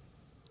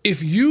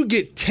 if you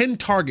get 10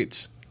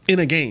 targets in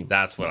a game,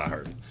 that's what I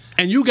heard.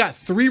 And you got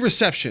 3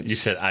 receptions. You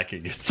said I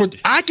can get 3.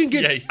 I can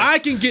get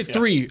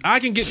 3. I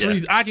can get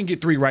 3. I can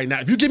get 3 right now.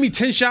 If you give me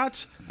 10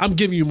 shots, I'm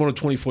giving you more than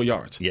 24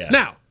 yards. Yeah.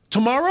 Now,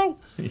 tomorrow,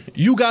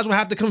 you guys will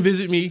have to come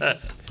visit me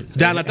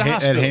down at the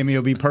hospital. And Hammy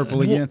will be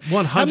purple again.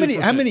 100%.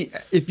 How many?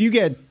 If you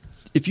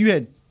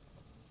had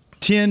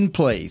 10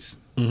 plays,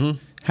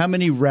 how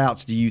many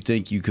routes do you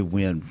think you could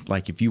win?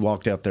 Like if you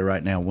walked out there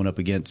right now, and went up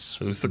against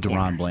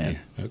Deron Bland.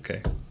 Yeah.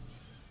 Okay.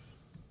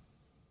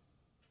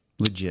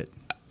 Legit.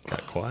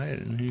 Got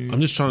quiet in here.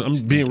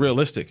 I'm being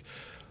realistic.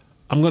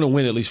 I'm going to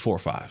win at least 4 or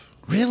 5.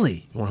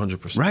 Really?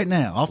 100%. Right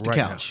now, off the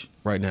couch.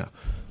 Right now.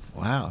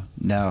 Wow.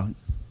 Now,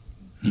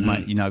 you're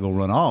not going to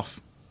run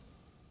off.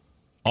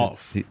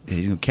 Off. He's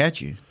going to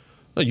catch you.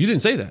 No, you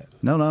didn't say that.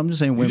 No, I'm just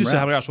saying win. You just routes. said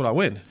how many routes would I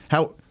win?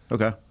 How?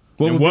 Okay.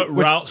 What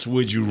routes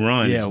would you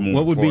run? Yeah.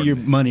 What would be your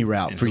money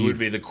route for who you? would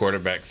be the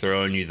quarterback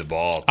throwing you the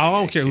ball? I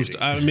don't care who's.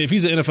 I mean, if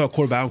he's an NFL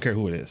quarterback, I don't care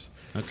who it is.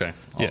 Okay.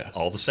 Yeah.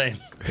 All the same.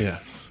 Yeah.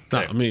 No,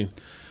 I mean,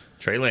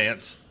 Trey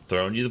Lance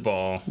throwing you the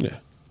ball. Yeah.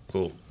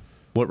 Cool.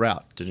 What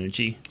route?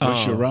 Danucci.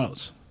 What's your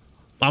routes?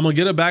 I'm gonna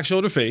get a back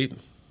shoulder fade.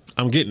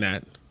 I'm getting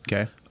that.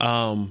 Okay.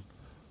 I'm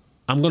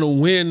gonna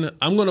win.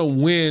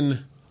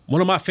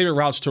 One of my favorite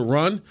routes to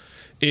run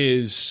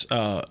is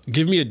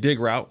give me a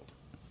dig route.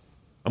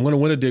 I'm gonna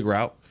win a dig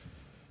route.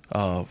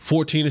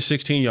 14 to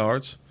 16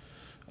 yards.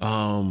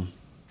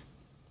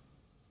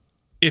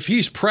 If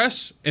he's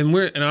pressed and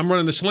I'm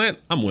running the slant,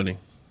 I'm winning.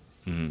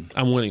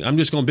 I'm winning. I'm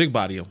just going to big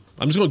body him.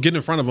 I'm just going to get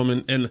in front of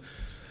him. And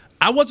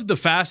I wasn't the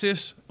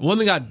fastest. One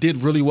thing I did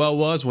really well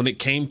was when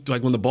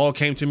the ball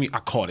came to me, I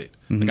caught it.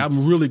 Like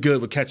I'm really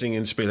good with catching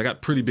in space. I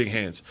got pretty big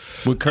hands.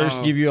 Would Curse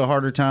give you a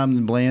harder time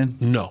than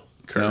Bland? No.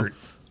 Kurt. No?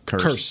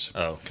 Curse.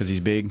 Oh, because he's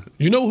big.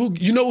 You know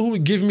who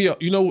would give me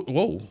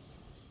whoa.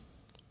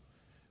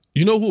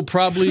 You know who will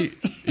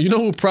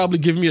probably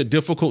give me a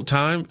difficult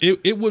time?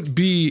 It would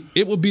be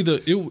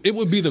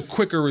the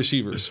quicker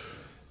receivers.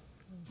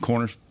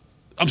 Corners.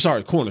 I'm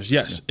sorry, corners.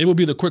 Yes, It would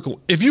be the quicker.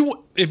 If you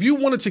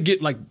wanted to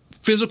get like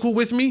physical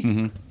with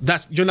me,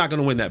 you're not going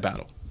to win that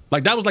battle.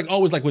 Like that was like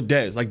always like with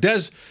Dez. Like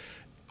Dez,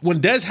 when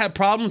Dez had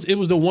problems, it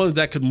was the ones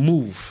that could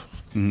move.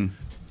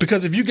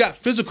 Because if you got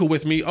physical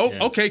with me,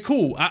 okay,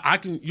 cool. I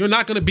can. You're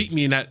not going to beat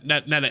me in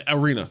that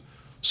arena.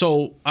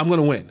 So I'm going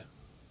to win.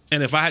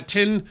 And if I had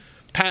 10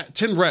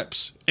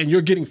 reps and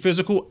you're getting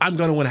physical, I'm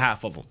going to win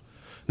half of them.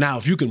 Now,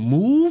 if you can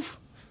move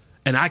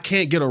and I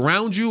can't get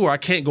around you or I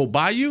can't go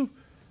by you,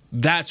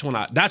 that's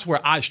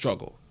where I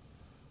struggle.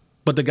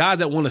 But the guys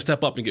that want to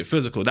step up and get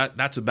physical,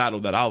 that's a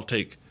battle that I'll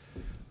take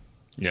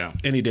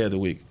any day of the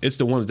week. It's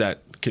the ones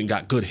that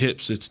got good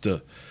hips. It's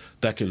the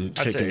that can.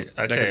 I'd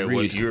say what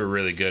read. you were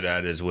really good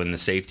at is when the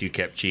safety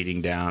kept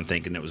cheating down,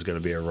 thinking it was going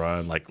to be a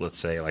run, like let's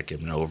say like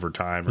in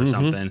overtime or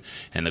something,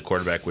 and the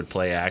quarterback would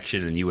play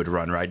action, and you would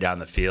run right down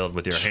the field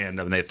with your hand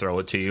up, and they throw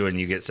it to you, and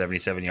you get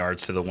 77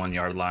 yards to the 1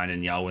 yard line,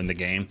 and y'all win the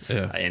game.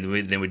 Yeah.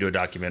 And then we do a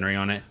documentary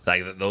on it.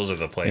 Like those are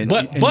the plays.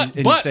 And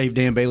you saved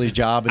Dan Bailey's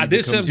job. And I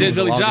did save Dan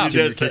Bailey's job.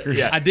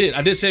 I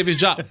did save his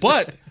job,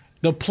 but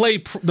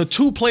the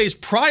two plays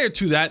prior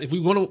to that, if we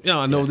want to,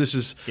 I know this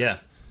is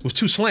was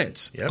two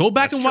slants. Yep, go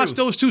back and watch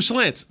true. those two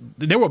slants.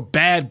 They were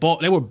bad ball.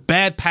 They were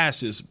bad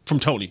passes from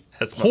Tony.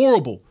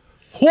 Horrible.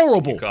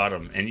 You caught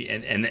him,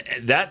 and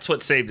that's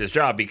what saved his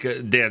job,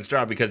 because Dan's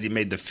job, because he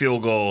made the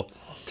field goal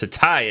to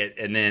tie it,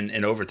 and then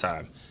in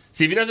overtime.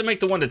 See, if he doesn't make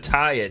the one to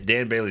tie it,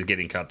 Dan Bailey's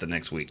getting cut the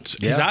next week.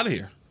 He's out of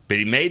here. But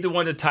he made the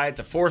one to tie it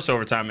to force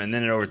overtime, and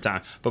then in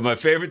overtime. But my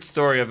favorite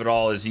story of it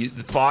all is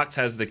Fox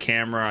has the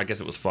camera, I guess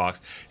it was Fox,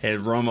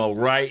 and Romo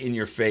right in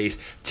your face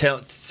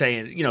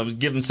saying,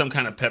 give him some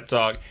kind of pep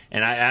talk.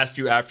 And I asked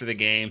you after the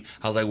game,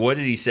 I was like, what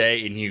did he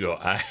say? And you go,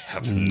 I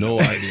have no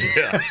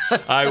idea.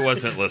 I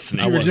wasn't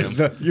listening.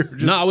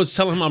 No, I was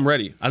telling him I'm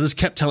ready. I just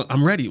kept telling him,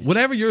 I'm ready.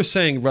 Whatever you're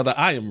saying, brother,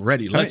 I am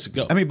ready. Let's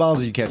go. How many balls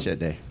did you catch that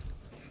day?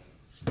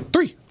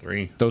 Three.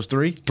 Those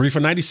three? 3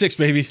 for 96,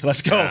 baby.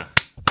 Let's go. Yeah,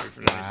 3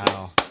 for 96.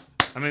 Wow.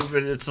 I mean,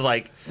 but it's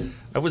like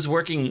I was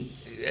working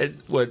at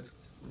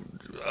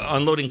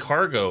unloading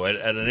cargo at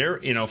an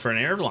air, for an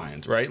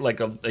airline, right? Like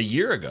a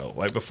year ago,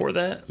 like before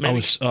that. Maybe? I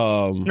was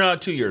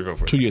 2 years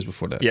before. 2 years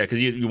before that. Yeah, because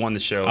you won the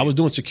show. I was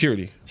doing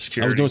security.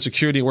 I was doing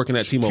security and working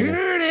at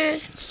T-Mobile.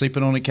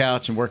 Sleeping on the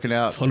couch and working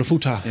out on the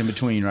futon in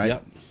between, right?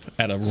 Yep.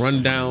 At a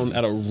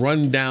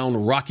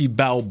rundown Rocky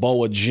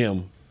Balboa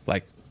gym,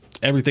 like.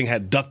 Everything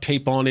had duct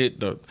tape on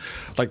it.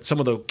 Some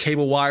of the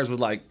cable wires were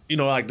like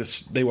this.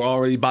 They were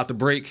already about to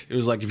break. It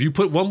was like if you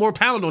put one more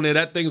pound on there,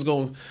 that thing's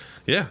going.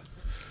 Yeah,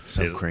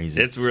 so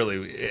crazy. It's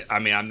really. I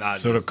mean, I'm not.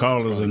 So the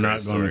callers are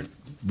not going to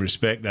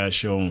respect our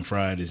show on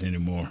Fridays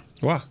anymore.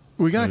 Why?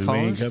 We got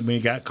callers. We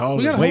got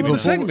callers.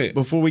 Wait,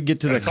 before we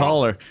get to the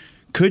caller,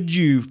 could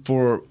you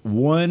for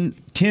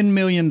 $10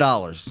 million?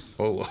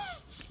 Whoa.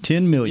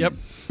 $10 million.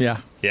 Yep.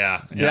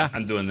 Yeah.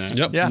 I'm doing that.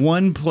 Yep. Yeah.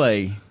 One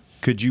play.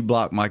 Could you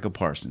block Michael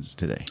Parsons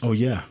today? Oh,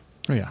 yeah.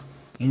 Oh, yeah.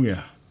 Oh,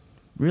 yeah.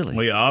 Really?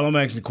 Well, yeah, all I'm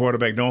asking the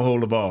quarterback, don't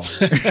hold the ball.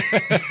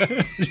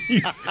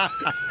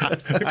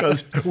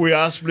 Because we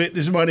all split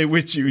this money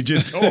with you.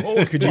 Just don't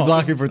hold Could you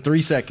block him for 3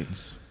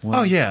 seconds? 1,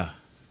 Oh, yeah.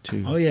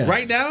 2. Oh, yeah.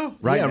 Right now?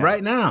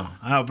 Right now.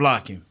 I'll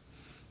block him.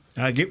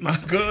 I'll get my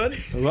gun.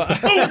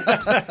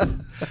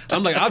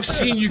 I'm like, I've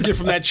seen you get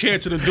from that chair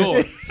to the door.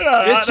 It's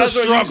That's a what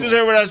you struggle.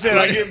 said when I said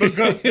I get my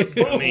gun.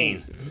 I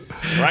mean,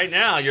 right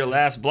now, your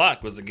last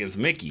block was against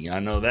Mickey. I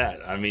know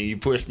that. I mean, you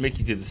pushed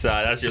Mickey to the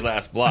side. That's your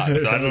last block.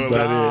 So I don't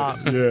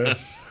know.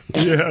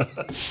 Yeah.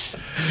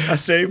 I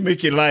saved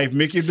Mickey life.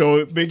 Mickey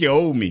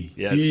owed me.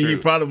 Yeah, he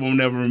probably won't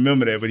never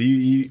remember that, but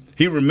he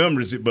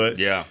remembers it. But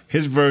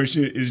his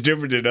version is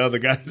different than the other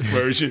guy's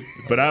version.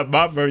 But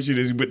my version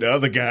is with the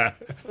other guy.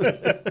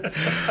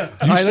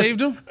 You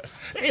saved him?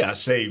 Yeah, I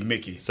saved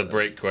Mickey. It's a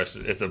break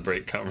question. It's a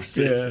break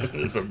conversation.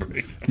 Yeah. It's a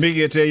break.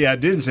 Mickey will tell you I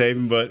didn't save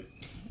him, but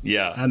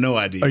I know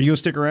I did. Are you going to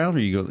stick around or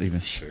are you going to leave him?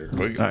 Sure.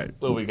 All right.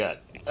 What we got?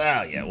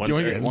 You want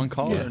to get one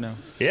call or no?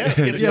 Yeah,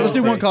 let's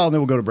do one call and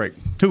then we'll go to break.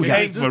 Who we got?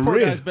 This poor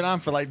guy's been on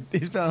for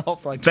he's been on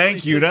hold for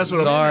Thank you. That's what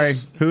I'm Sorry.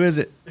 Who is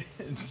it?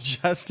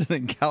 Justin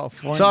in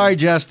California. Sorry,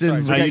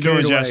 Justin. How you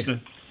doing,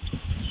 Justin?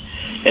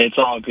 It's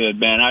all good,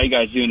 man. How you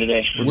guys doing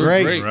today? We're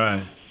great.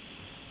 Right.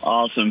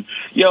 Awesome.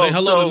 Yo, Say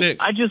hello to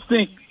Nick. I just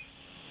think.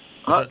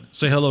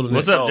 Say hello to Nick.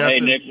 What's up,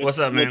 Justin? Hey, Nick. What's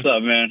up, man? What's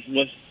up, man?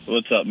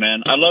 What's up,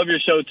 man? I love your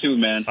show too,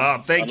 man. Oh,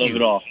 thank you. I love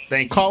it all.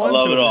 Thank you. Call I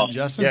love into it all.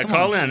 Justin. Yeah,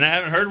 call in. I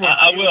haven't heard one.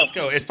 I will. Let's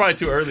go. It's probably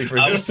too early for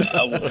this.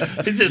 I will.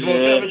 He just woke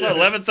up. It's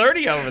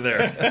 11:30 over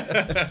there.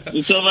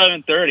 It's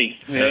 11:30.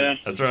 Yeah,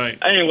 that's right.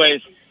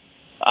 Anyways,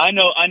 I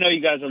know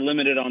you guys are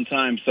limited on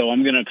time, so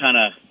I'm gonna kind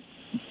of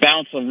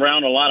bounce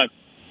around a lot of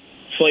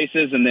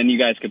places, and then you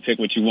guys can pick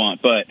what you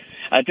want. But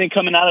I think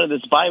coming out of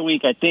this bye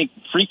week, I think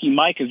Freaky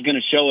Mike is going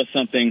to show us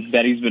something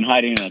that he's been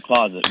hiding in the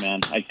closet,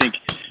 man. I think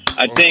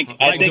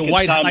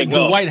Dwight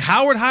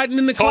Howard hiding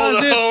in the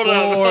closet, Hold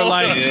on. or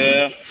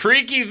like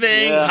freaky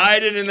things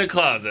hiding in the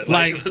closet.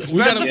 Like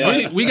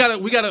we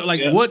gotta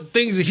like what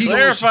things that he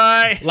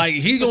clarify. Like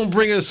he gonna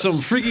bring us some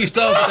freaky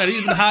stuff that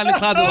he's been hiding in the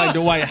closet, like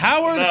Dwight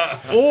Howard,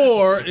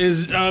 or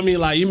is you mean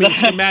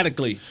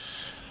schematically?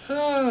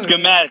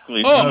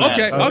 Schematically. Oh,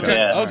 okay.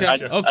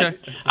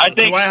 I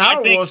think Dwight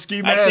Howard wore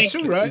ski mask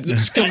too, right?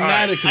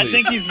 Schematically.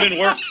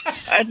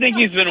 I think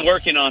he's been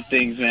working on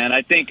things, man.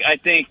 I think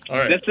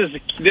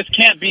this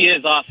can't be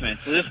his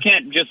offense. This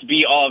can't just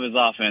be all of his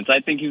offense.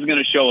 I think he's going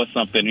to show us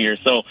something here.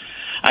 So,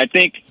 I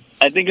think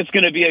it's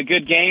going to be a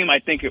good game. I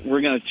think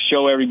we're going to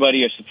show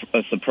everybody a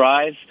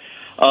surprise.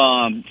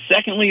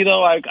 Secondly,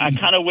 though, I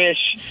kind of wish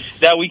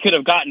that we could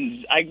have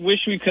gotten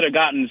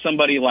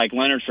somebody like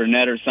Leonard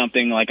Fournette or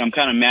something. Like, I'm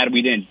kind of mad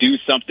we didn't do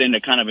something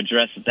to kind of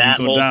address that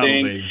whole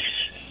thing. Baby.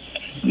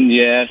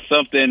 Yeah,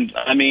 something.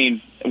 I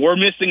mean, we're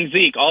missing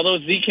Zeke. All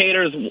those Zeke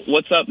haters,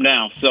 what's up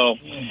now? So,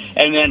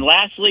 and then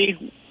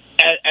lastly,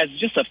 as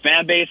just a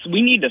fan base,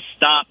 we need to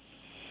stop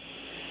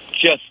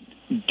just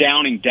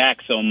downing Dak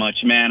so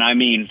much, man. I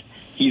mean,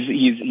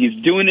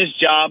 he's doing his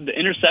job. The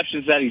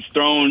interceptions that he's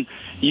thrown,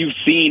 you've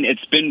seen,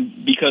 it's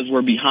been because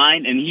we're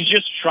behind, and he's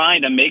just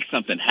trying to make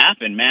something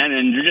happen, man.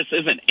 And there just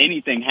isn't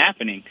anything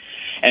happening.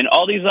 And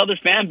all these other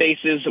fan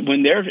bases,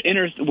 when their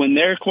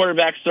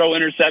quarterbacks throw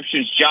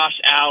interceptions, Josh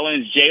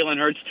Allen, Jalen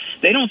Hurts,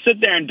 they don't sit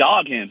there and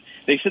dog him.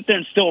 They sit there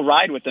and still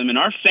ride with him. And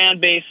our fan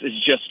base is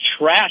just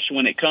trash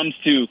when it comes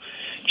to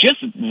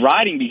just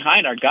riding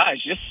behind our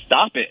guys. Just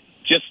stop it.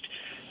 Just,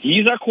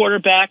 he's our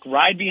quarterback.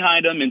 Ride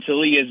behind him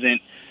until he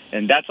isn't.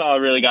 And that's all I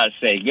really got to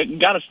say. You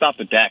got to stop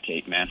the Dak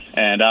hate, man.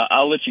 And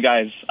I'll let you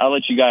guys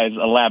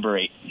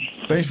elaborate.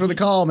 Thanks for the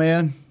call,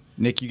 man.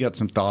 Nick, you got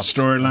some thoughts?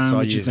 Storyline,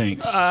 what you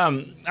think?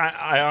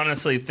 I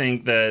honestly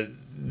think that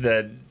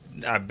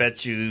I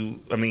bet you.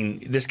 I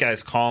mean, this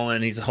guy's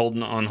calling. He's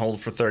holding on hold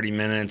for 30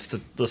 minutes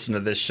to listen to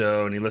this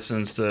show, and he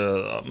listens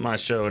to my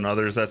show and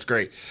others. That's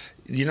great.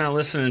 You're not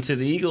listening to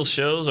the Eagles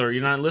shows, or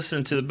you're not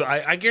listening to the.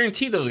 I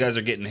guarantee those guys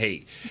are getting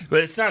hate,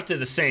 but it's not to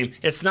the same.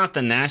 It's not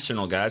the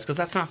national guys, because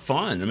that's not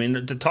fun. I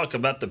mean, to talk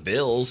about the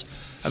Bills.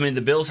 I mean,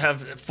 the Bills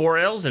have 4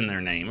 L's in their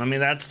name. I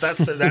mean, that's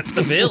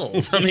the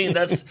Bills. I mean,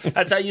 that's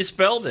how you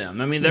spell them.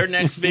 I mean, their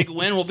next big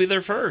win will be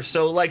their first.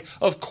 So, like,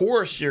 of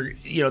course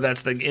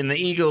that's in the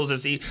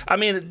Eagles. I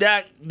mean,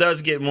 Dak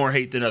does get more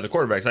hate than other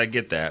quarterbacks. I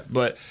get that,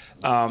 but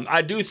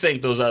I do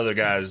think those other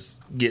guys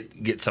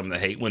get some of the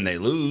hate when they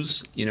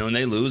lose. When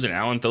they lose and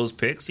Allen throws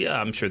picks.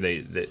 Yeah, I'm sure they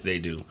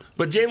do.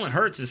 But Jalen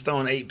Hurts is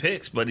throwing 8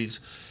 picks, but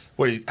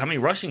how many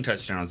rushing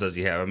touchdowns does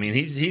he have? I mean,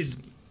 he's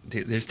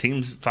his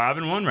team's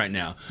 5-1 right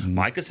now.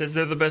 Micah says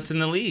they're the best in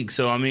the league.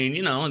 So I mean,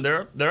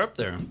 they're up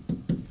there.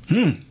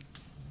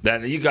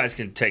 That you guys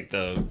can take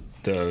the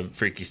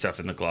freaky stuff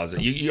in the closet.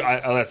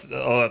 I'll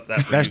let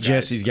that. That's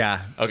Jesse's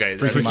guy. Okay,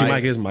 Freaky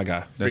Mike is my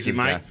guy. Freaky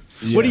Mike.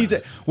 Yeah.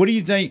 What do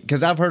you think?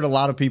 Because I've heard a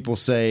lot of people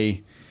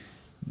say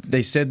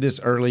they said this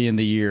early in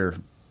the year.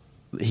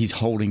 He's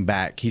holding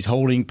back. He's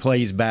holding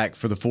plays back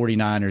for the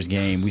 49ers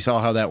game. We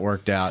saw how that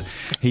worked out.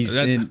 He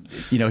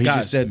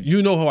just said,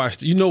 you know where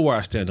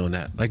I stand on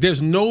that. Like,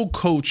 there's no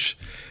coach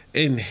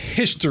in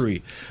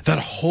history that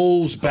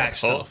holds back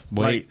stuff.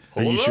 Wait,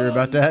 are you sure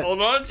about that? Hold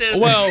on, Jesse.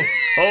 Well,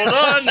 hold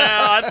on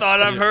now. I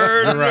thought I've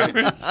heard.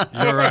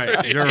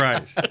 You're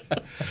right.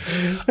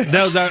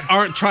 Those that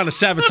aren't trying to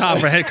sabotage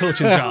for head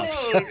coaching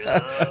jobs.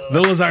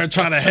 Those aren't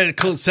trying to head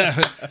coach.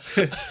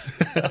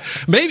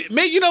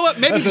 Maybe you know what?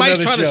 Maybe That's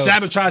Mike's trying to show.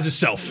 sabotage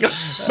himself.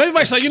 Maybe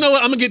Mike's like, you know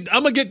what? I'm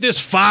gonna get this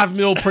 $5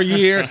 million per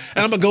year, and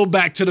I'm gonna go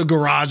back to the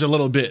garage a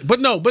little bit. But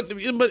no, but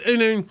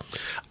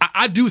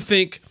I do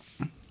think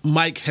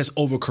Mike has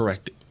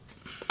overcorrected.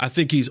 I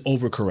think he's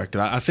overcorrected.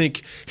 I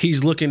think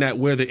he's looking at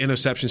where the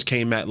interceptions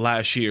came at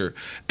last year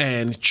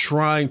and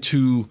trying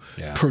to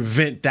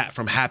prevent that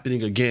from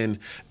happening again,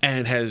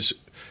 and has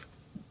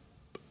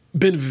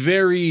been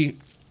very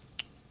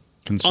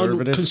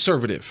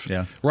conservative.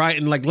 Yeah. Right?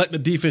 And like let the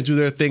defense do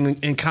their thing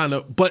and kind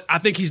of, but I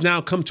think he's now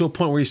come to a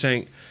point where he's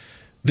saying,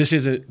 this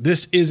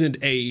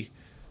isn't a,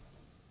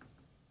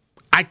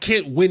 I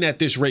can't win at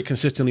this rate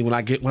consistently when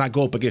I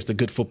go up against the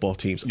good football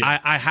teams.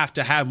 Yeah. I have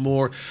to have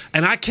more,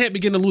 and I can't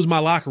begin to lose my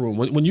locker room.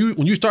 When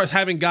you start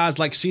having guys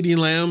like CeeDee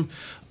Lamb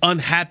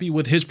unhappy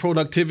with his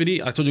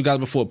productivity, I told you guys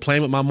before,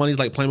 playing with my money is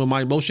like playing with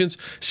my emotions.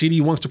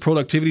 CeeDee wants the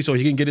productivity so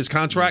he can get his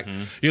contract.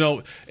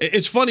 Mm-hmm.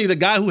 It's funny, the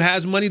guy who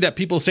has money that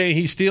people saying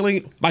he's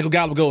stealing, Michael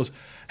Gallup goes,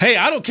 hey,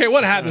 I don't care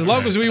what happens as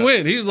long as we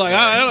win. He's like,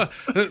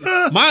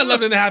 my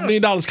 $11.5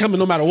 million coming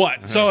no matter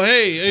what. So,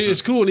 hey,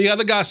 it's cool. And the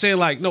other guy saying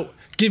like, no,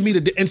 give me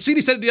and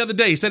CeeDee said it the other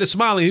day. He said it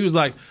smiling. He was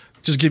like,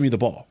 just give me the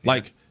ball.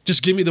 Like,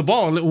 just give me the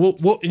ball, and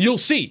and you'll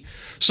see.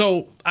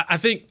 So I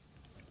think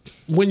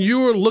when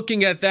you're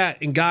looking at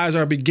that and guys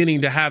are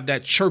beginning to have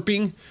that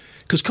chirping,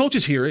 because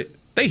coaches hear it.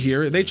 They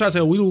hear it. They try to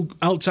say, we do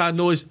outside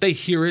noise. They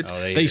hear it.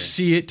 They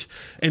see it,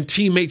 and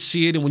teammates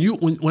see it. And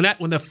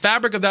when the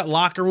fabric of that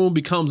locker room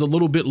becomes a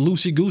little bit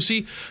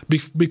loosey-goosey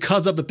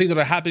because of the things that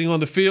are happening on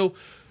the field,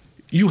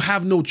 you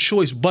have no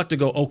choice but to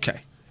go,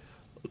 okay,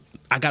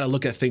 I got to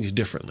look at things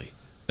differently,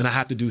 and I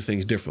have to do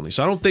things differently.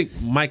 So I don't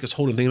think Mike is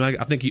holding things back.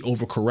 I think he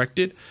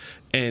overcorrected,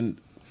 and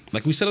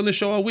like we said on the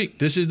show all week,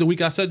 this is the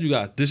week I said, you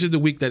guys, this is the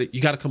week that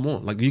you got to come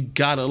on. Like, you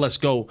got to let's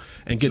go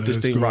and get this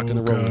thing rocking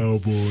and rolling. All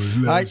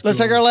right, let's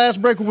take our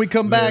last break. When we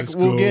come back,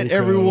 we'll get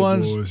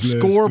everyone's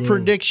score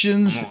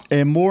predictions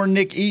and more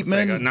Nick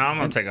Eatman. No, I'm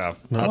going to take off.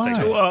 I'll take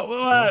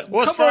off.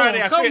 Well, it's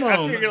Friday. I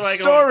figure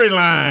like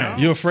storyline.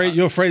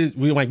 You're afraid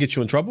we might get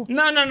you in trouble?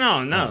 No. You're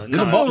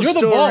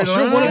the boss.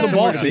 You're one of the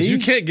bosses. You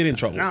can't get in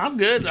trouble. No, I'm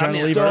good. Trying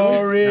to leave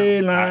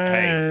early.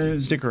 Storyline.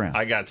 Stick around.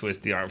 I got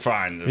twisted arm.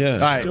 Fine. Yeah. All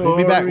right, we'll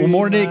be back with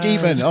more Nick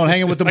Eatman on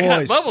Hanging with the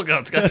Boys. Bubble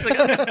guts, guys.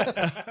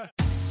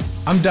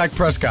 I'm Dak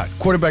Prescott,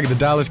 quarterback of the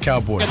Dallas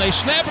Cowboys. And they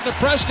snap it to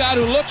Prescott,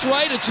 who looks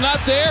right. It's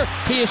not there.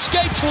 He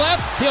escapes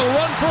left. He'll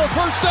run for a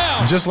first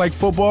down. Just like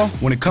football,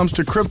 when it comes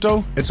to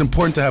crypto, it's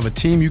important to have a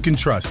team you can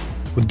trust.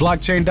 With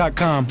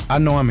blockchain.com, I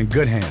know I'm in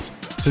good hands.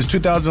 Since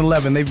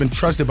 2011, they've been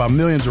trusted by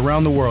millions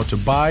around the world to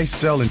buy,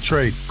 sell, and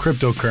trade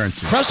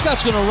cryptocurrency.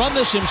 Prescott's going to run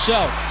this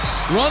himself.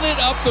 Run it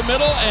up the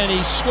middle, and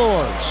he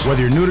scores.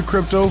 Whether you're new to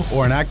crypto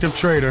or an active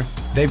trader,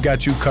 they've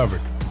got you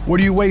covered. What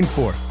are you waiting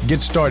for? Get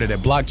started at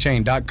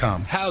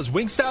blockchain.com. How's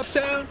Wingstop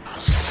sound?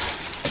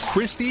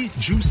 Crispy,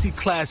 juicy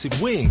classic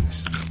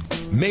wings.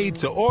 Made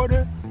to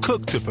order,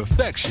 cooked to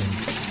perfection.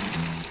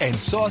 And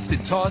sauced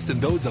and tossed in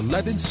those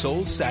 11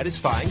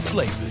 soul-satisfying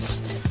flavors.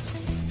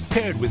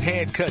 Paired with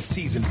hand-cut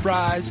seasoned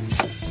fries,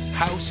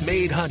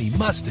 house-made honey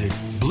mustard,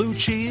 blue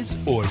cheese,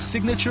 or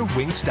signature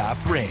Wingstop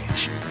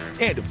ranch.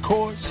 And, of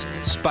course,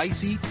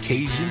 spicy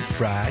Cajun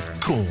fried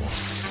corn.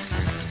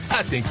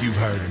 I think you've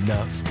heard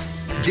enough.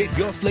 Get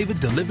your flavor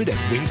delivered at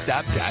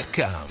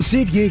Wingstop.com.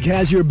 SeatGeek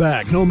has your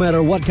back no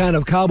matter what kind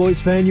of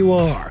Cowboys fan you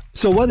are.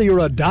 So whether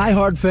you're a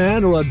diehard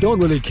fan or a don't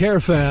really care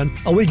fan,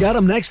 a we got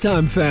 'em next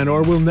time fan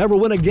or we'll never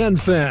win again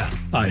fan,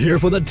 a here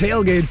for the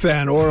tailgate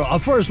fan or a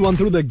first one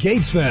through the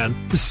gates fan,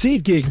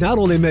 SeatGeek not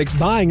only makes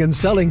buying and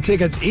selling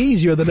tickets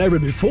easier than ever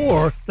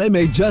before, they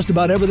made just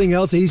about everything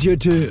else easier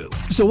too.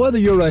 So whether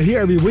you're a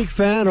here every week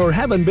fan or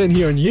haven't been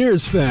here in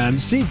years fan,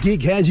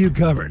 SeatGeek has you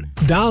covered.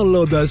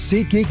 Download the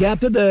SeatGeek app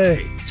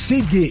today.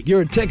 SeatGeek,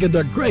 your ticket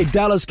to great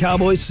Dallas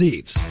Cowboys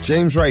seats.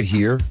 James Wright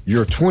here,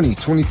 your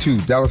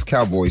 2022 Dallas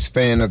Cowboys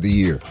Fan of the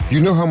Year.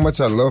 You know how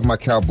much I love my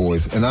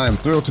Cowboys, and I am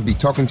thrilled to be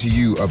talking to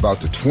you about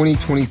the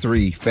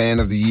 2023 Fan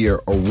of the Year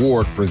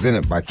award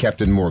presented by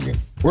Captain Morgan.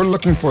 We're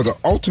looking for the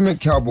ultimate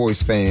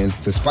Cowboys fan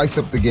to spice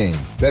up the game.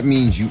 That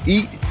means you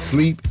eat,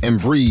 sleep, and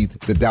breathe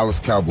the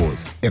Dallas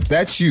Cowboys. If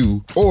that's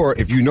you, or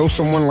if you know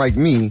someone like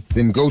me,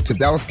 then go to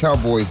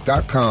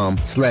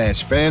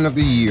DallasCowboys.com/fan of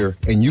the year,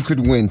 and you could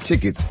win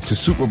tickets to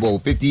Super Bowl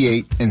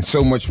 58 and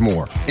so much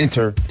more.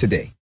 Enter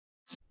today.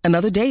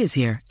 Another day is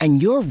here,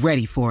 and you're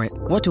ready for it.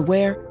 What to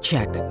wear?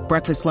 Check.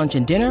 Breakfast, lunch,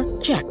 and dinner?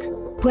 Check.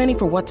 Planning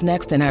for what's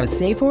next and how to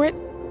save for it?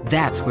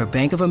 That's where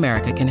Bank of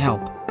America can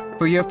help.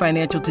 For your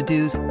financial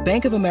to-dos,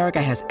 Bank of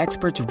America has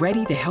experts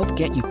ready to help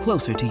get you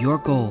closer to your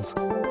goals.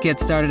 Get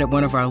started at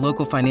one of our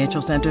local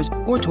financial centers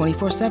or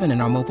 24/7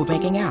 in our mobile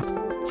banking app.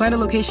 Find a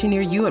location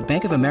near you at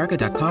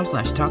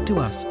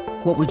bankofamerica.com/talktous.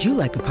 What would you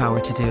like the power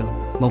to do?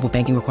 Mobile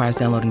banking requires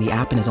downloading the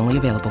app and is only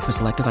available for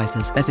select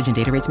devices. Message and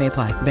data rates may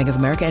apply. Bank of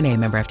America NA,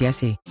 member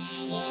FDIC.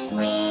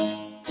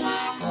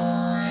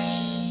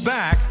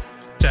 Back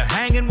to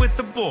Hanging with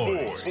the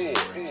Boys.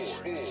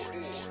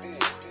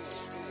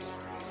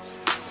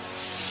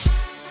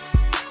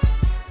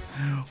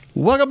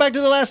 Welcome back to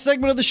the last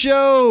segment of the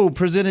show,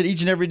 presented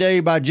each and every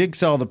day by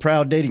Jigsaw, the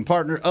proud dating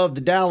partner of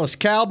the Dallas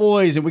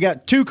Cowboys. And we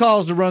got two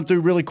calls to run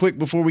through really quick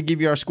before we give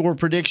you our score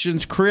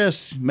predictions.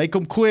 Chris, make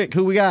them quick.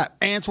 Who we got?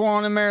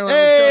 Antoine in Maryland.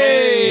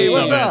 Hey,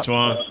 what's up?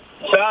 Antoine?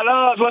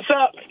 Fellas, what's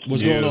up?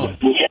 What's going on?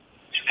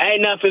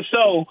 Ain't nothing.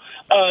 So,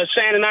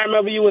 Shannon, I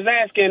remember you was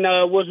asking,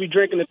 was we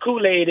drinking the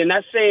Kool-Aid? And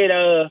I said,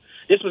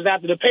 this was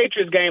after the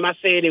Patriots game. I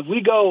said, if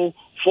we go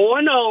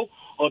 4-0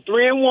 or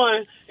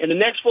 3-1 in the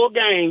next 4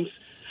 games,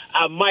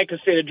 I might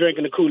consider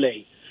drinking the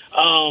Kool-Aid.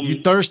 You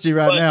thirsty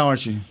right now,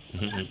 aren't you?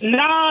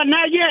 No,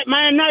 not yet,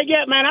 man. Not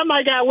yet, man. I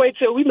might gotta wait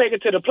till we make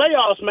it to the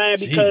playoffs, man.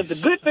 Because the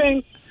good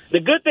thing,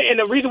 and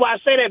the reason why I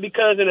say that,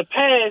 because in the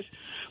past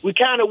we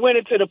kind of went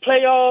into the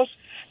playoffs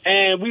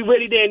and we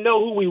really didn't know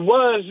who we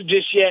was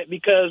just yet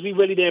because we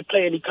really didn't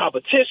play any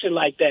competition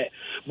like that.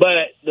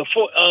 But the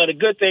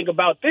good thing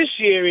about this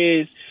year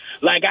is,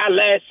 like our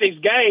last 6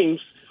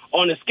 games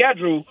on the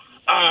schedule.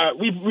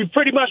 We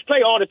pretty much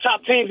play all the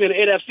top teams in the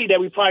NFC that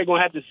we probably going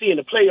to have to see in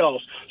the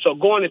playoffs. So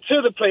going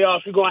into the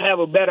playoffs, we're going to have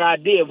a better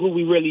idea of who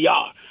we really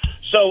are.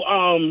 So,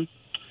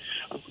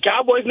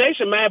 Cowboys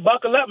Nation, man,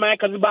 buckle up, man,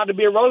 because it's about to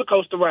be a roller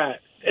coaster ride.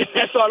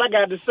 That's all I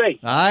got to say.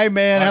 All right,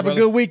 man. Have a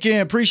good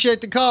weekend. Appreciate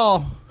the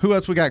call. Who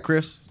else we got,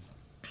 Chris?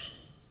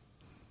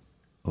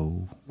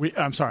 Oh.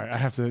 I'm sorry. I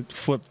have to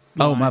flip.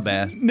 Oh, my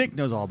bad. Nick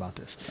knows all about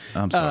this.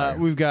 I'm sorry.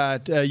 We've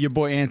got your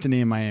boy Anthony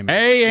in Miami.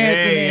 Hey,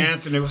 Anthony. Hey,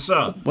 Anthony. What's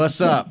up? What's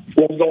up?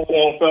 What's going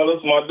on,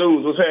 fellas? My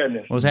dudes, what's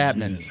happening? What's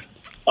happening?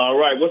 All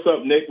right. What's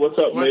up, Nick? What's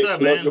up, What's Nick? up,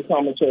 man? Love your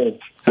commentary.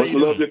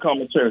 Love your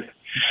commentary.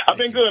 I've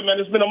been good, man.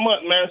 It's been a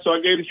month, man, so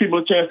I gave these people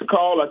a chance to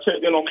call. I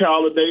checked in on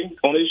Kyle today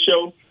on his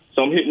show.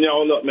 So I'm hitting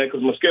y'all up, man,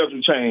 because my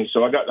schedule changed.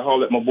 So I got to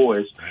haul at my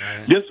boys.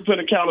 Discipline,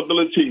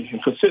 accountability,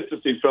 and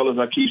consistency, fellas.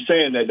 I keep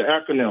saying that. The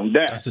acronym,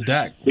 DAC. That's a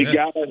DAC. We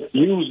got to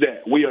use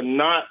that. We are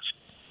not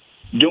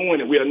doing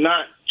it. We are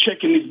not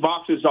checking these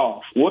boxes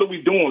off. What are we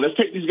doing? Let's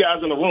take these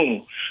guys in the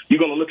room. You're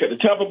going to look at the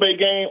Tampa Bay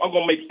game. I'm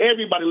going to make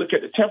everybody look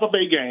at the Tampa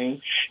Bay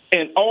game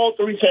and all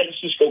 3 San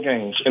Francisco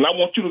games. And I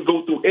want you to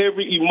go through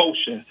every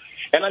emotion.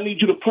 And I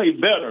need you to play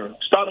better,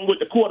 starting with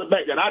the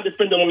quarterback that I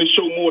defended on this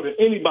show more than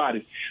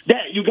anybody.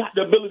 That you got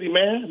the ability,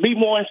 man. Be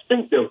more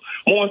instinctive,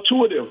 more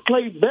intuitive.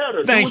 Play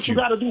better. Do what you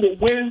got to do to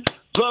win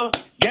the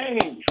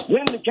game.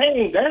 Win the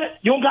game, Dad.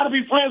 You don't got to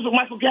be friends with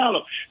Michael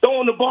Gallup.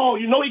 Throwing the ball.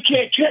 You know he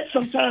can't catch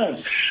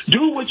sometimes.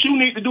 Do what you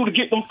need to do to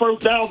get them first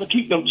downs and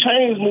keep them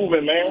chains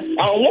moving, man.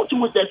 I don't want you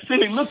with that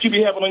silly look you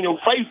be having on your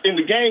face in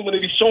the game when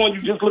it is showing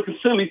you just looking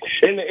silly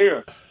in the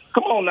air.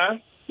 Come on now.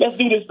 Let's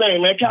do this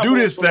thing, man. Cowboys, Do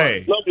this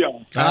thing. Love y'all.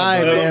 All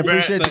right, man.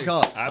 Appreciate the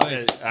call.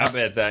 I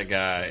bet that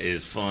guy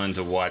is fun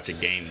to watch a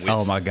game with.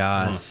 Oh, my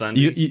God. On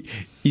Sunday.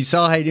 You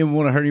saw how he didn't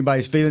want to hurt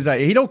anybody's feelings.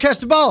 Like, he don't catch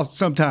the ball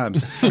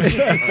sometimes. He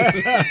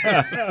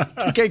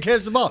can't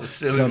catch the ball.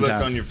 Silly sometimes.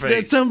 look on your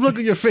face. Some look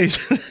on your face.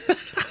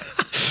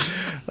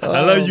 I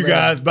love you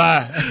guys.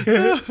 Bye.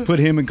 Put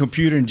him and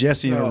Computer and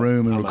Jesse in a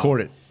room and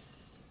record it.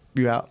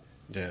 You out?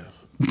 Yeah.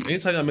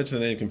 Anytime I mention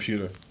the name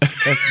computer,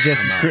 that's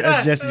Jesse's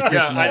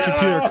kryptonite.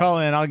 Computer, call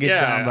in. I'll get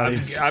you on, buddy.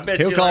 I bet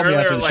He'll you call me earlier,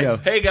 after the like, show.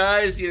 hey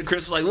guys,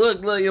 Chris was like,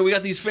 look, we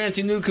got these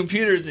fancy new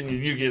computers, and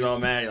you get all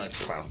mad. You're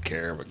like, I don't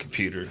care about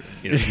computer.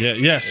 Yeah,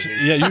 yes,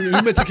 yeah. You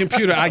mention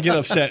computer, I get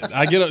upset.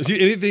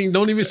 Anything.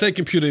 Don't even say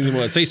computer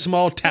anymore. Say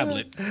small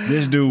tablet.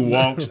 This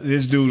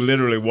dude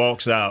literally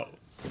walks out.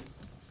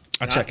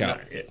 I check out.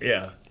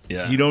 Yeah.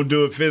 He don't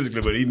do it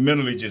physically, but he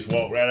mentally just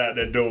walk right out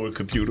that door with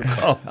computer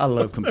call. I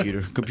love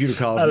Computer. Computer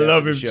calls. I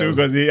love him too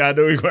because I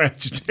know he's going to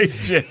agitate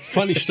Jess.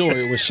 Funny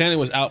story. When Shannon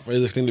was out for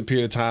an extended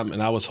period of time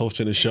and I was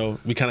hosting the show,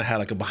 we kind of had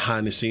like a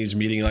behind the scenes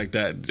meeting like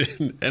that.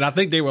 And I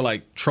think they were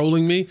like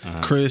trolling me,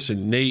 Chris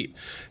and Nate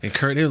and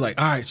Kurt. They were like,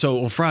 all right,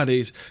 so on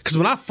Fridays, because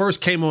when I first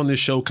came on this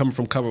show coming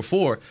from Cover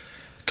 4,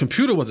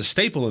 Computer was a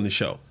staple in the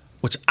show,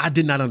 which I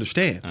did not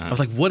understand. I was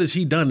like, what has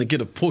he done to get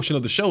a portion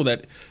of the show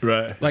that,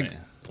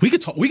 we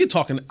could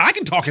talk. I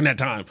can talk in that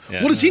time.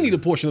 Yeah. What does he need a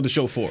portion of the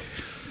show for?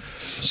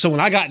 So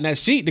when I got in that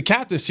seat, the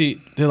captain's seat,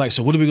 they're like,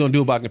 so what are we going to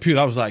do about computer?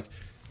 I was like,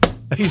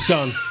 he's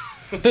done.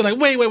 They're like,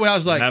 wait. I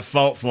was like, I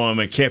fought for him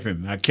and kept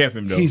him. I kept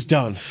him though. He's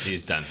done.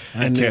 He's done.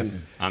 And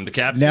then I'm the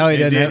captain. Now he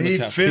doesn't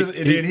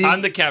have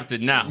I'm the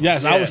captain now.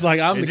 Yes, I was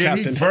like, I'm the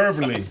captain.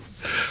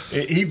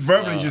 He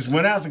verbally just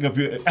went out the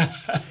computer.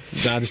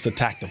 I just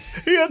attacked him.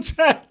 He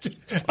attacked him.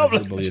 I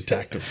verbally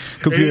attacked him.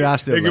 Computer, I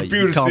still like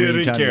computer you. Call still me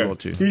anytime didn't care. you want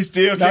to. He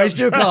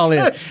still call in.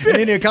 And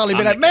then he'll call him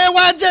and be like, man,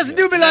 why Jesse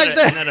do me like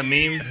that? Isn't that a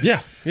meme?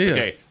 Yeah.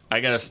 Okay, I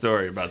got a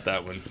story about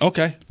that one.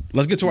 Okay.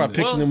 Let's get to our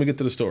picks and then we get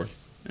to the story.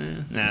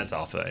 Nah, it's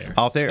off the air.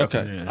 Off there?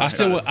 Okay. Yeah, I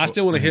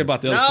still want to hear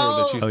about the other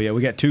story that you. Oh, yeah,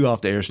 we got two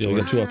off the air stories. Yeah,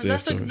 we got two off the air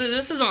stories.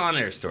 This is an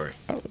on-air story.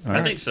 I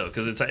right. think so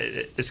because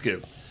it's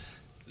good.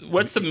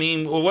 What's the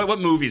meme? What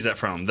movie is that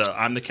from?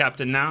 I'm the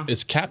captain now.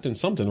 It's Captain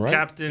something, right?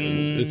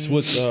 Captain. It's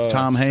with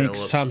Tom Hanks.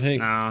 Phillips. Tom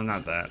Hanks. No,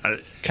 not that.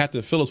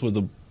 Captain Phillips was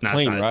the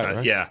plane,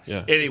 right? Yeah.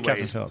 Anyways, It's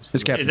Captain Phillips.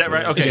 It's Captain is that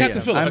right? Phillips. Okay. It's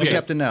Captain Phillips. I'm the Okay.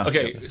 captain now.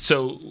 Okay,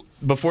 so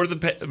before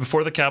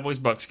the Cowboys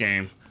Bucks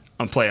game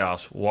on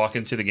playoffs,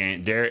 walking to the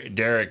game,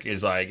 Derek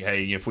is like,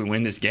 "Hey, if we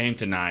win this game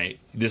tonight,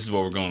 this is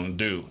what we're going to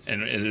do."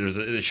 And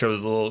it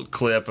shows a little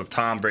clip of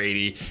Tom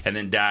Brady, and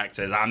then Dak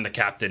says, "I'm the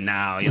captain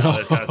now,"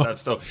 that kind of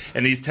stuff.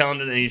 And he's telling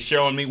us, and he's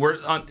showing me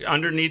we're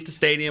underneath the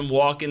stadium,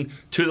 walking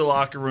to the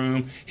locker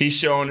room. He's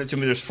showing it to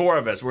me. There's four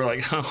of us. We're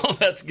like, "Oh,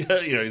 that's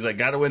good." He's like,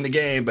 "Got to win the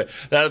game," but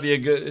that'll be a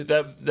good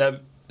that.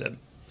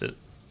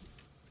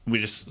 We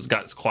just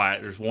got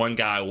quiet. There's one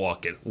guy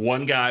walking.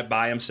 One guy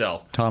by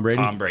himself. Tom Brady.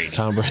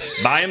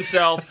 By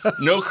himself.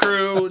 No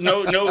crew.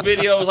 No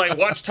videos. Like,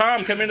 watch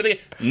Tom come into the...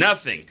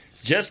 Nothing.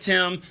 Just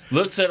him.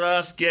 Looks at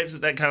us. Gives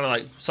that kind of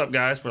like, what's up,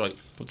 guys? We're like,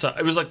 what's up?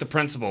 It was like the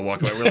principal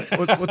walking away.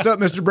 We're like, what's up,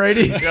 Mr.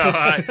 Brady?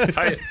 Yeah,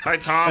 hi,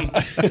 Tom.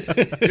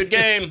 Good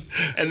game.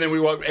 And then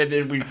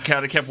we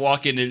kind of kept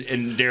walking,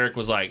 and Derek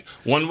was like,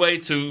 one way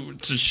to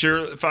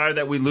surefire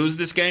that we lose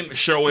this game,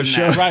 show him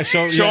that. Right,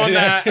 show him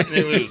that, and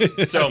they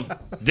lose. So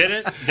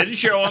didn't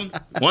show him.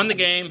 Won the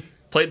game.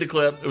 Played the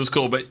clip. It was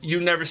cool, but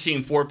you've never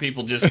seen four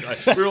people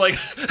just... we were like...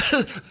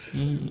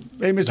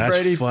 Hey, Mr.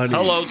 Brady. Funny.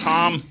 Hello,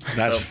 Tom.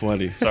 That's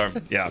funny. Sorry.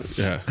 Yeah.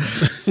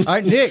 All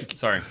right, Nick.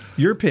 Sorry.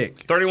 Your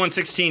pick.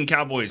 31-16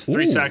 Cowboys.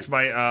 3 sacks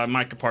by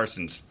Micah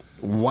Parsons.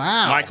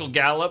 Wow. Michael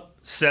Gallup,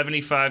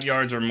 75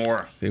 yards or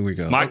more. Here we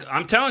go.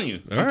 I'm telling you.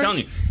 Telling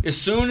you. As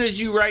soon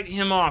as you write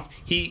him off,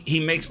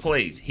 he makes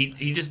plays.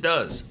 He just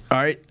does. All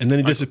right. And then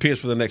he disappears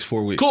for the next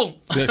 4 weeks. Cool.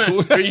 Yeah,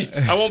 cool.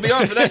 I won't be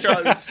on for that,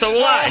 Charlie. So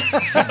will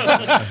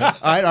I.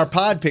 All right, our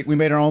pod pick. We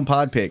made our own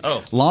pod pick.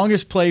 Oh.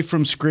 Longest play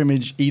from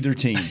scrimmage, either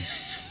team.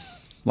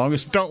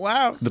 Longest. Don't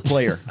laugh. The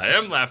player. I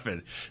am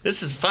laughing.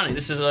 This is funny.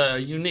 This is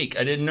unique.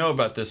 I didn't know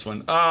about this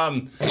one.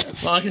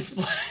 Longest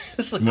play.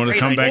 This is a You want to great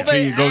come back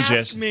idea. to you? Go,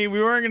 Jess. Me,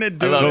 we weren't gonna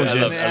do I love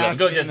it. it.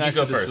 Go, Jess. You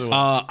go first.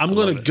 I'm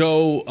going to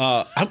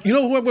go. You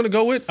know who I'm going to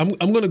go with? I'm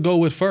going to go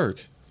with Ferg.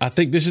 I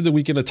think this is the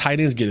weekend the tight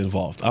ends get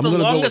involved. I'm The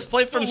going to go. longest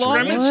play from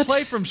scrimmage? Longest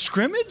play from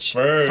scrimmage?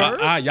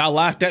 Y'all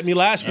laughed at me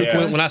last week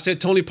when I said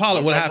Tony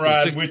Pollard. What happened?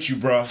 I'm riding with you,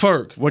 bro.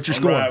 Ferg. What's your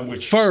score?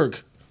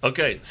 Ferg.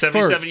 Okay,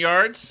 77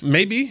 yards.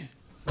 Maybe.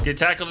 Get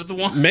tackled at the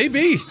one.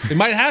 Maybe. It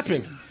might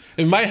happen.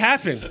 It might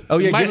happen. Oh,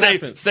 yeah. It might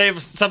happen.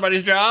 Save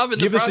somebody's job.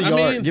 Give us a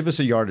yard. Give us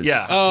a yardage.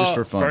 Yeah. Just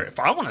for fun.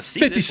 I want to see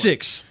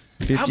 56.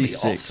 This one. That'd be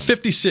 56. awesome.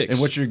 56.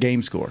 And what's your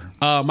game score?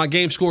 My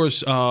game score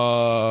is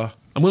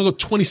I'm going to go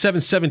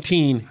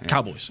 27-17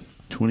 Cowboys.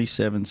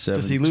 27-17.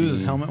 Does he lose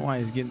his helmet while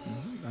he's getting...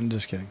 I'm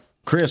just kidding.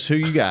 Chris, who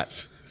you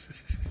got?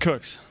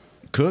 Cooks.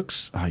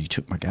 Cooks? Oh, you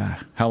took my guy.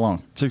 How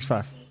long?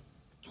 6'5".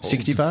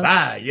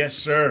 65? Yes,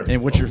 sir.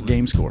 And what's your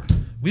game score?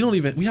 We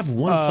have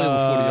one play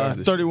over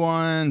 40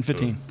 yards.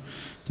 31-15.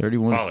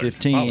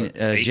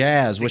 31-15.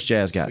 Jazz, what's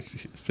Jazz got?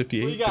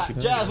 58. What you got?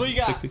 Jazz, what you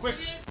got? Quick.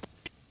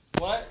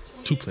 What?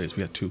 2 plays.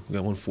 We got 2. We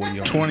got 140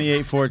 yards.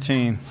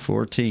 28-14.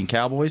 14.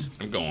 Cowboys?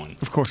 I'm going.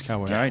 Of course,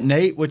 Cowboys. All right,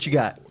 Nate, what you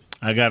got?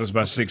 I got us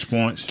by 6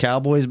 points.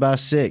 Cowboys by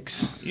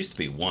 6. It used to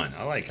be 1.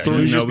 I like how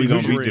Three. you No, we're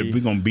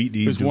gonna beat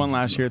these. There's 1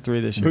 last year, 3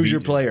 this year. Who's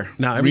your player?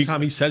 Now, every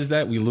time he says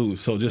that, we lose.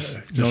 So just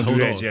don't hold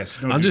do that, on.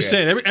 Jess. I'm just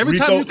saying, every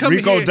time you come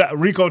Rico, in here.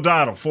 Rico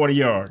Dottle, 40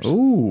 yards.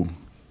 Ooh.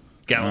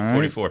 Gallup,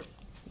 44.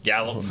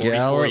 Gallup,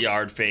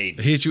 44-yard fade.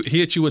 He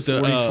hit you with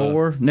the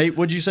 44. Nate,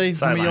 what'd you say? How many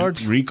Sideline.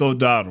 yards? Rico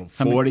Dottle,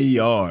 40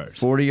 yards.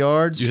 40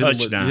 yards. You hit him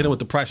Touchdown. you hit him with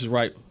the Price is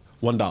Right,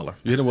 $1.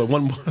 You hit him with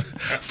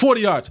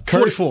 40 yards,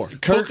 44.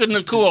 Cook and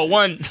Nakua,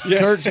 1.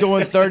 Kurt's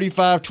going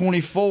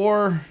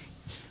 35-24.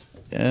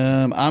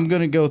 I'm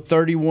going to go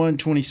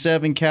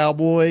 31-27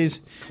 Cowboys.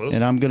 Close.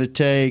 And I'm going to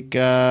take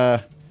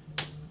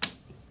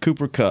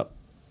Cooper Kupp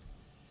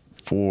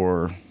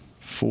for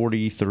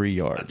 43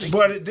 yards.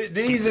 But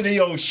these are the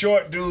old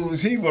short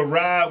dudes. He will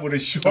ride with a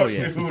short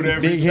dude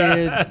every Big time.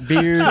 head,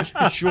 beard,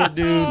 short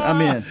dude.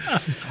 I'm in.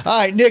 All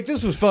right, Nick,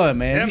 this was fun,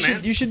 man. Yeah,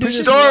 You should do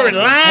this.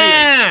 Storyline.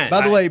 Hey,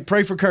 by the way,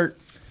 pray for Kurt.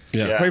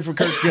 Yeah. Pray for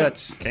Kurt's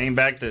guts. Came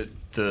back to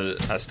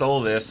I stole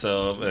this,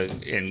 so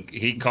and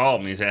he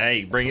called me and said,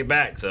 "Hey, bring it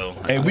back." So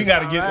Hey, we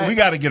got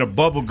to get a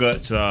Bubble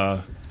Guts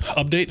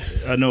update.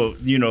 I know, a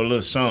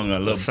little song, a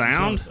little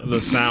sound, a little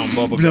sound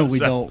Bubble No, Guts. we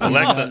don't.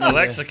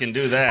 Alexa can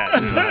do that.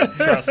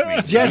 Trust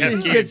me. Jesse,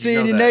 Kids, good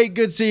seeing you. know that. Nate,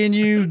 good seeing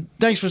you.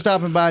 Thanks for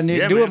stopping by, Nick.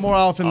 Yeah, Do man. it more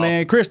often,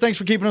 man. Chris, thanks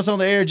for keeping us on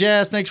the air.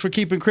 Jazz, thanks for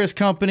keeping Chris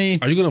company.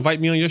 Are you going to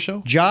invite me on your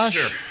show? Josh.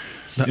 Sure.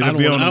 I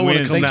don't want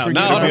to come Thanks now. for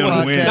No, getting I don't our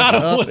want to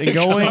podcast up and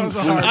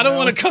going. I don't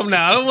want to come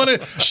now. I don't want to.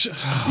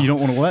 You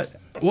don't want to what?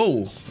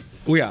 Whoa.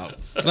 We out.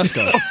 Let's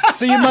go.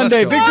 See you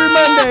Monday. Victory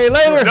Monday.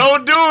 Later.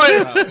 Don't do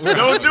it.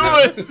 Don't do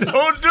it.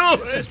 Don't do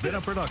This it. has been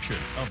a production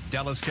of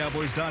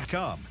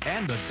DallasCowboys.com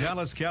and the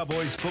Dallas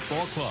Cowboys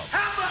Football Club.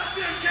 How about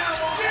this,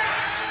 Cowboys? Yeah!